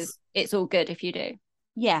 because it's all good if you do.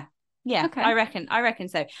 Yeah. Okay. I reckon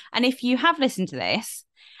so. And if you have listened to this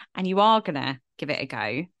and you are gonna give it a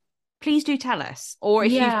go, please do tell us. Or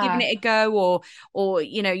if you've given it a go, or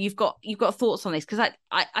you know, you've got thoughts on this, because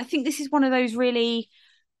I think this is one of those really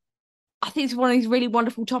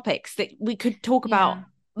wonderful topics that we could talk about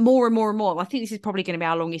more and more and more. I think this is probably going to be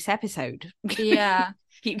our longest episode. Yeah.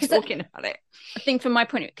 Keep talking about it. I think from my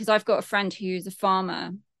point of view, because I've got a friend who's a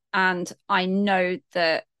farmer, and I know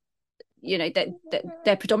that, you know, that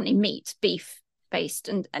they're predominantly meat, beef based,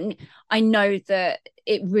 and I know that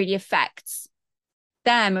it really affects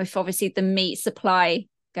them if obviously the meat supply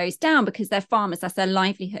goes down, because they're farmers, that's their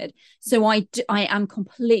livelihood. So I am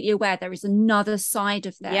completely aware there is another side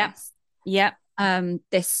of this.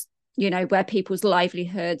 This, you know, where people's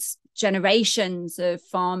livelihoods, generations of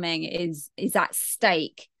farming is at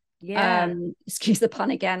stake. Excuse the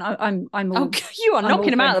pun again. I'm all, you are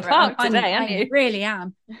knocking them out of the park today, aren't you? I really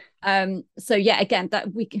am. So yeah, again,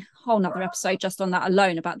 that we can whole nother episode just on that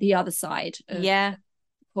alone, about the other side of the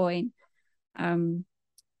coin.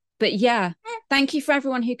 But yeah, thank you for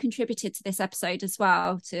everyone who contributed to this episode as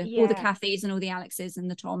well, to all the Kathys and all the Alexes and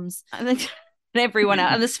the Toms and everyone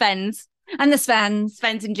else, and the Svens. And the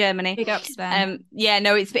Svens in Germany. Big up, Sven.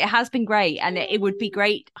 It has been great, and it would be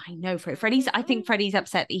great. I know Freddie's. I think Freddie's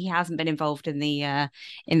upset that he hasn't been involved in the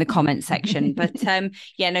comment section. But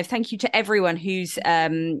thank you to everyone who's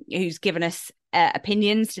given us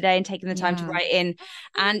opinions today and taking the time to write in.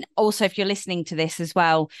 And also, if you're listening to this as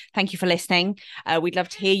well, thank you for listening. We'd love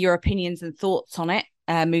to hear your opinions and thoughts on it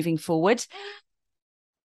moving forward.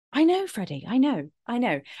 I know, Freddie. I know.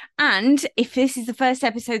 And if this is the first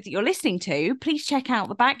episode that you're listening to, please check out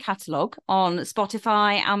the back catalogue on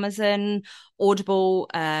Spotify, Amazon, Audible,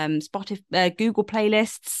 Spotify, Google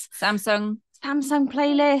playlists, Samsung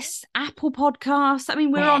playlists, Apple Podcasts. I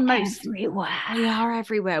mean, we're on most everywhere. We are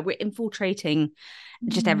everywhere. We're infiltrating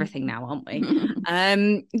just everything now, aren't we?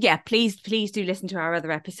 Please do listen to our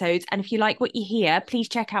other episodes. And if you like what you hear, please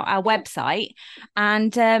check out our website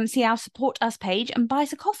and see our support us page and buy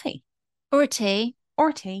us a coffee. Or a tea.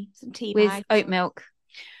 Some tea with bags. Oat milk.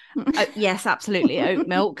 Yes, absolutely. Oat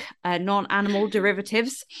milk, non-animal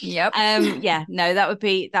derivatives. Yep. That would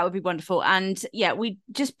be wonderful. And we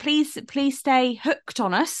just please stay hooked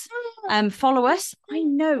on us. Follow us. I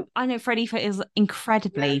know Freddie is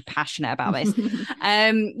incredibly passionate about this.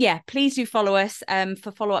 Please do follow us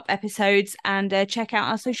for follow-up episodes, and check out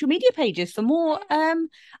our social media pages for more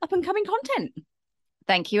up and coming content.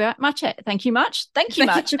 Thank you much. Thank you much,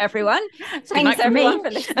 everyone. Thanks everyone for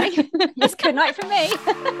listening. Yes, good night from me.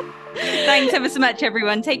 Thanks ever so much,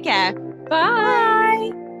 everyone. Take care. Bye.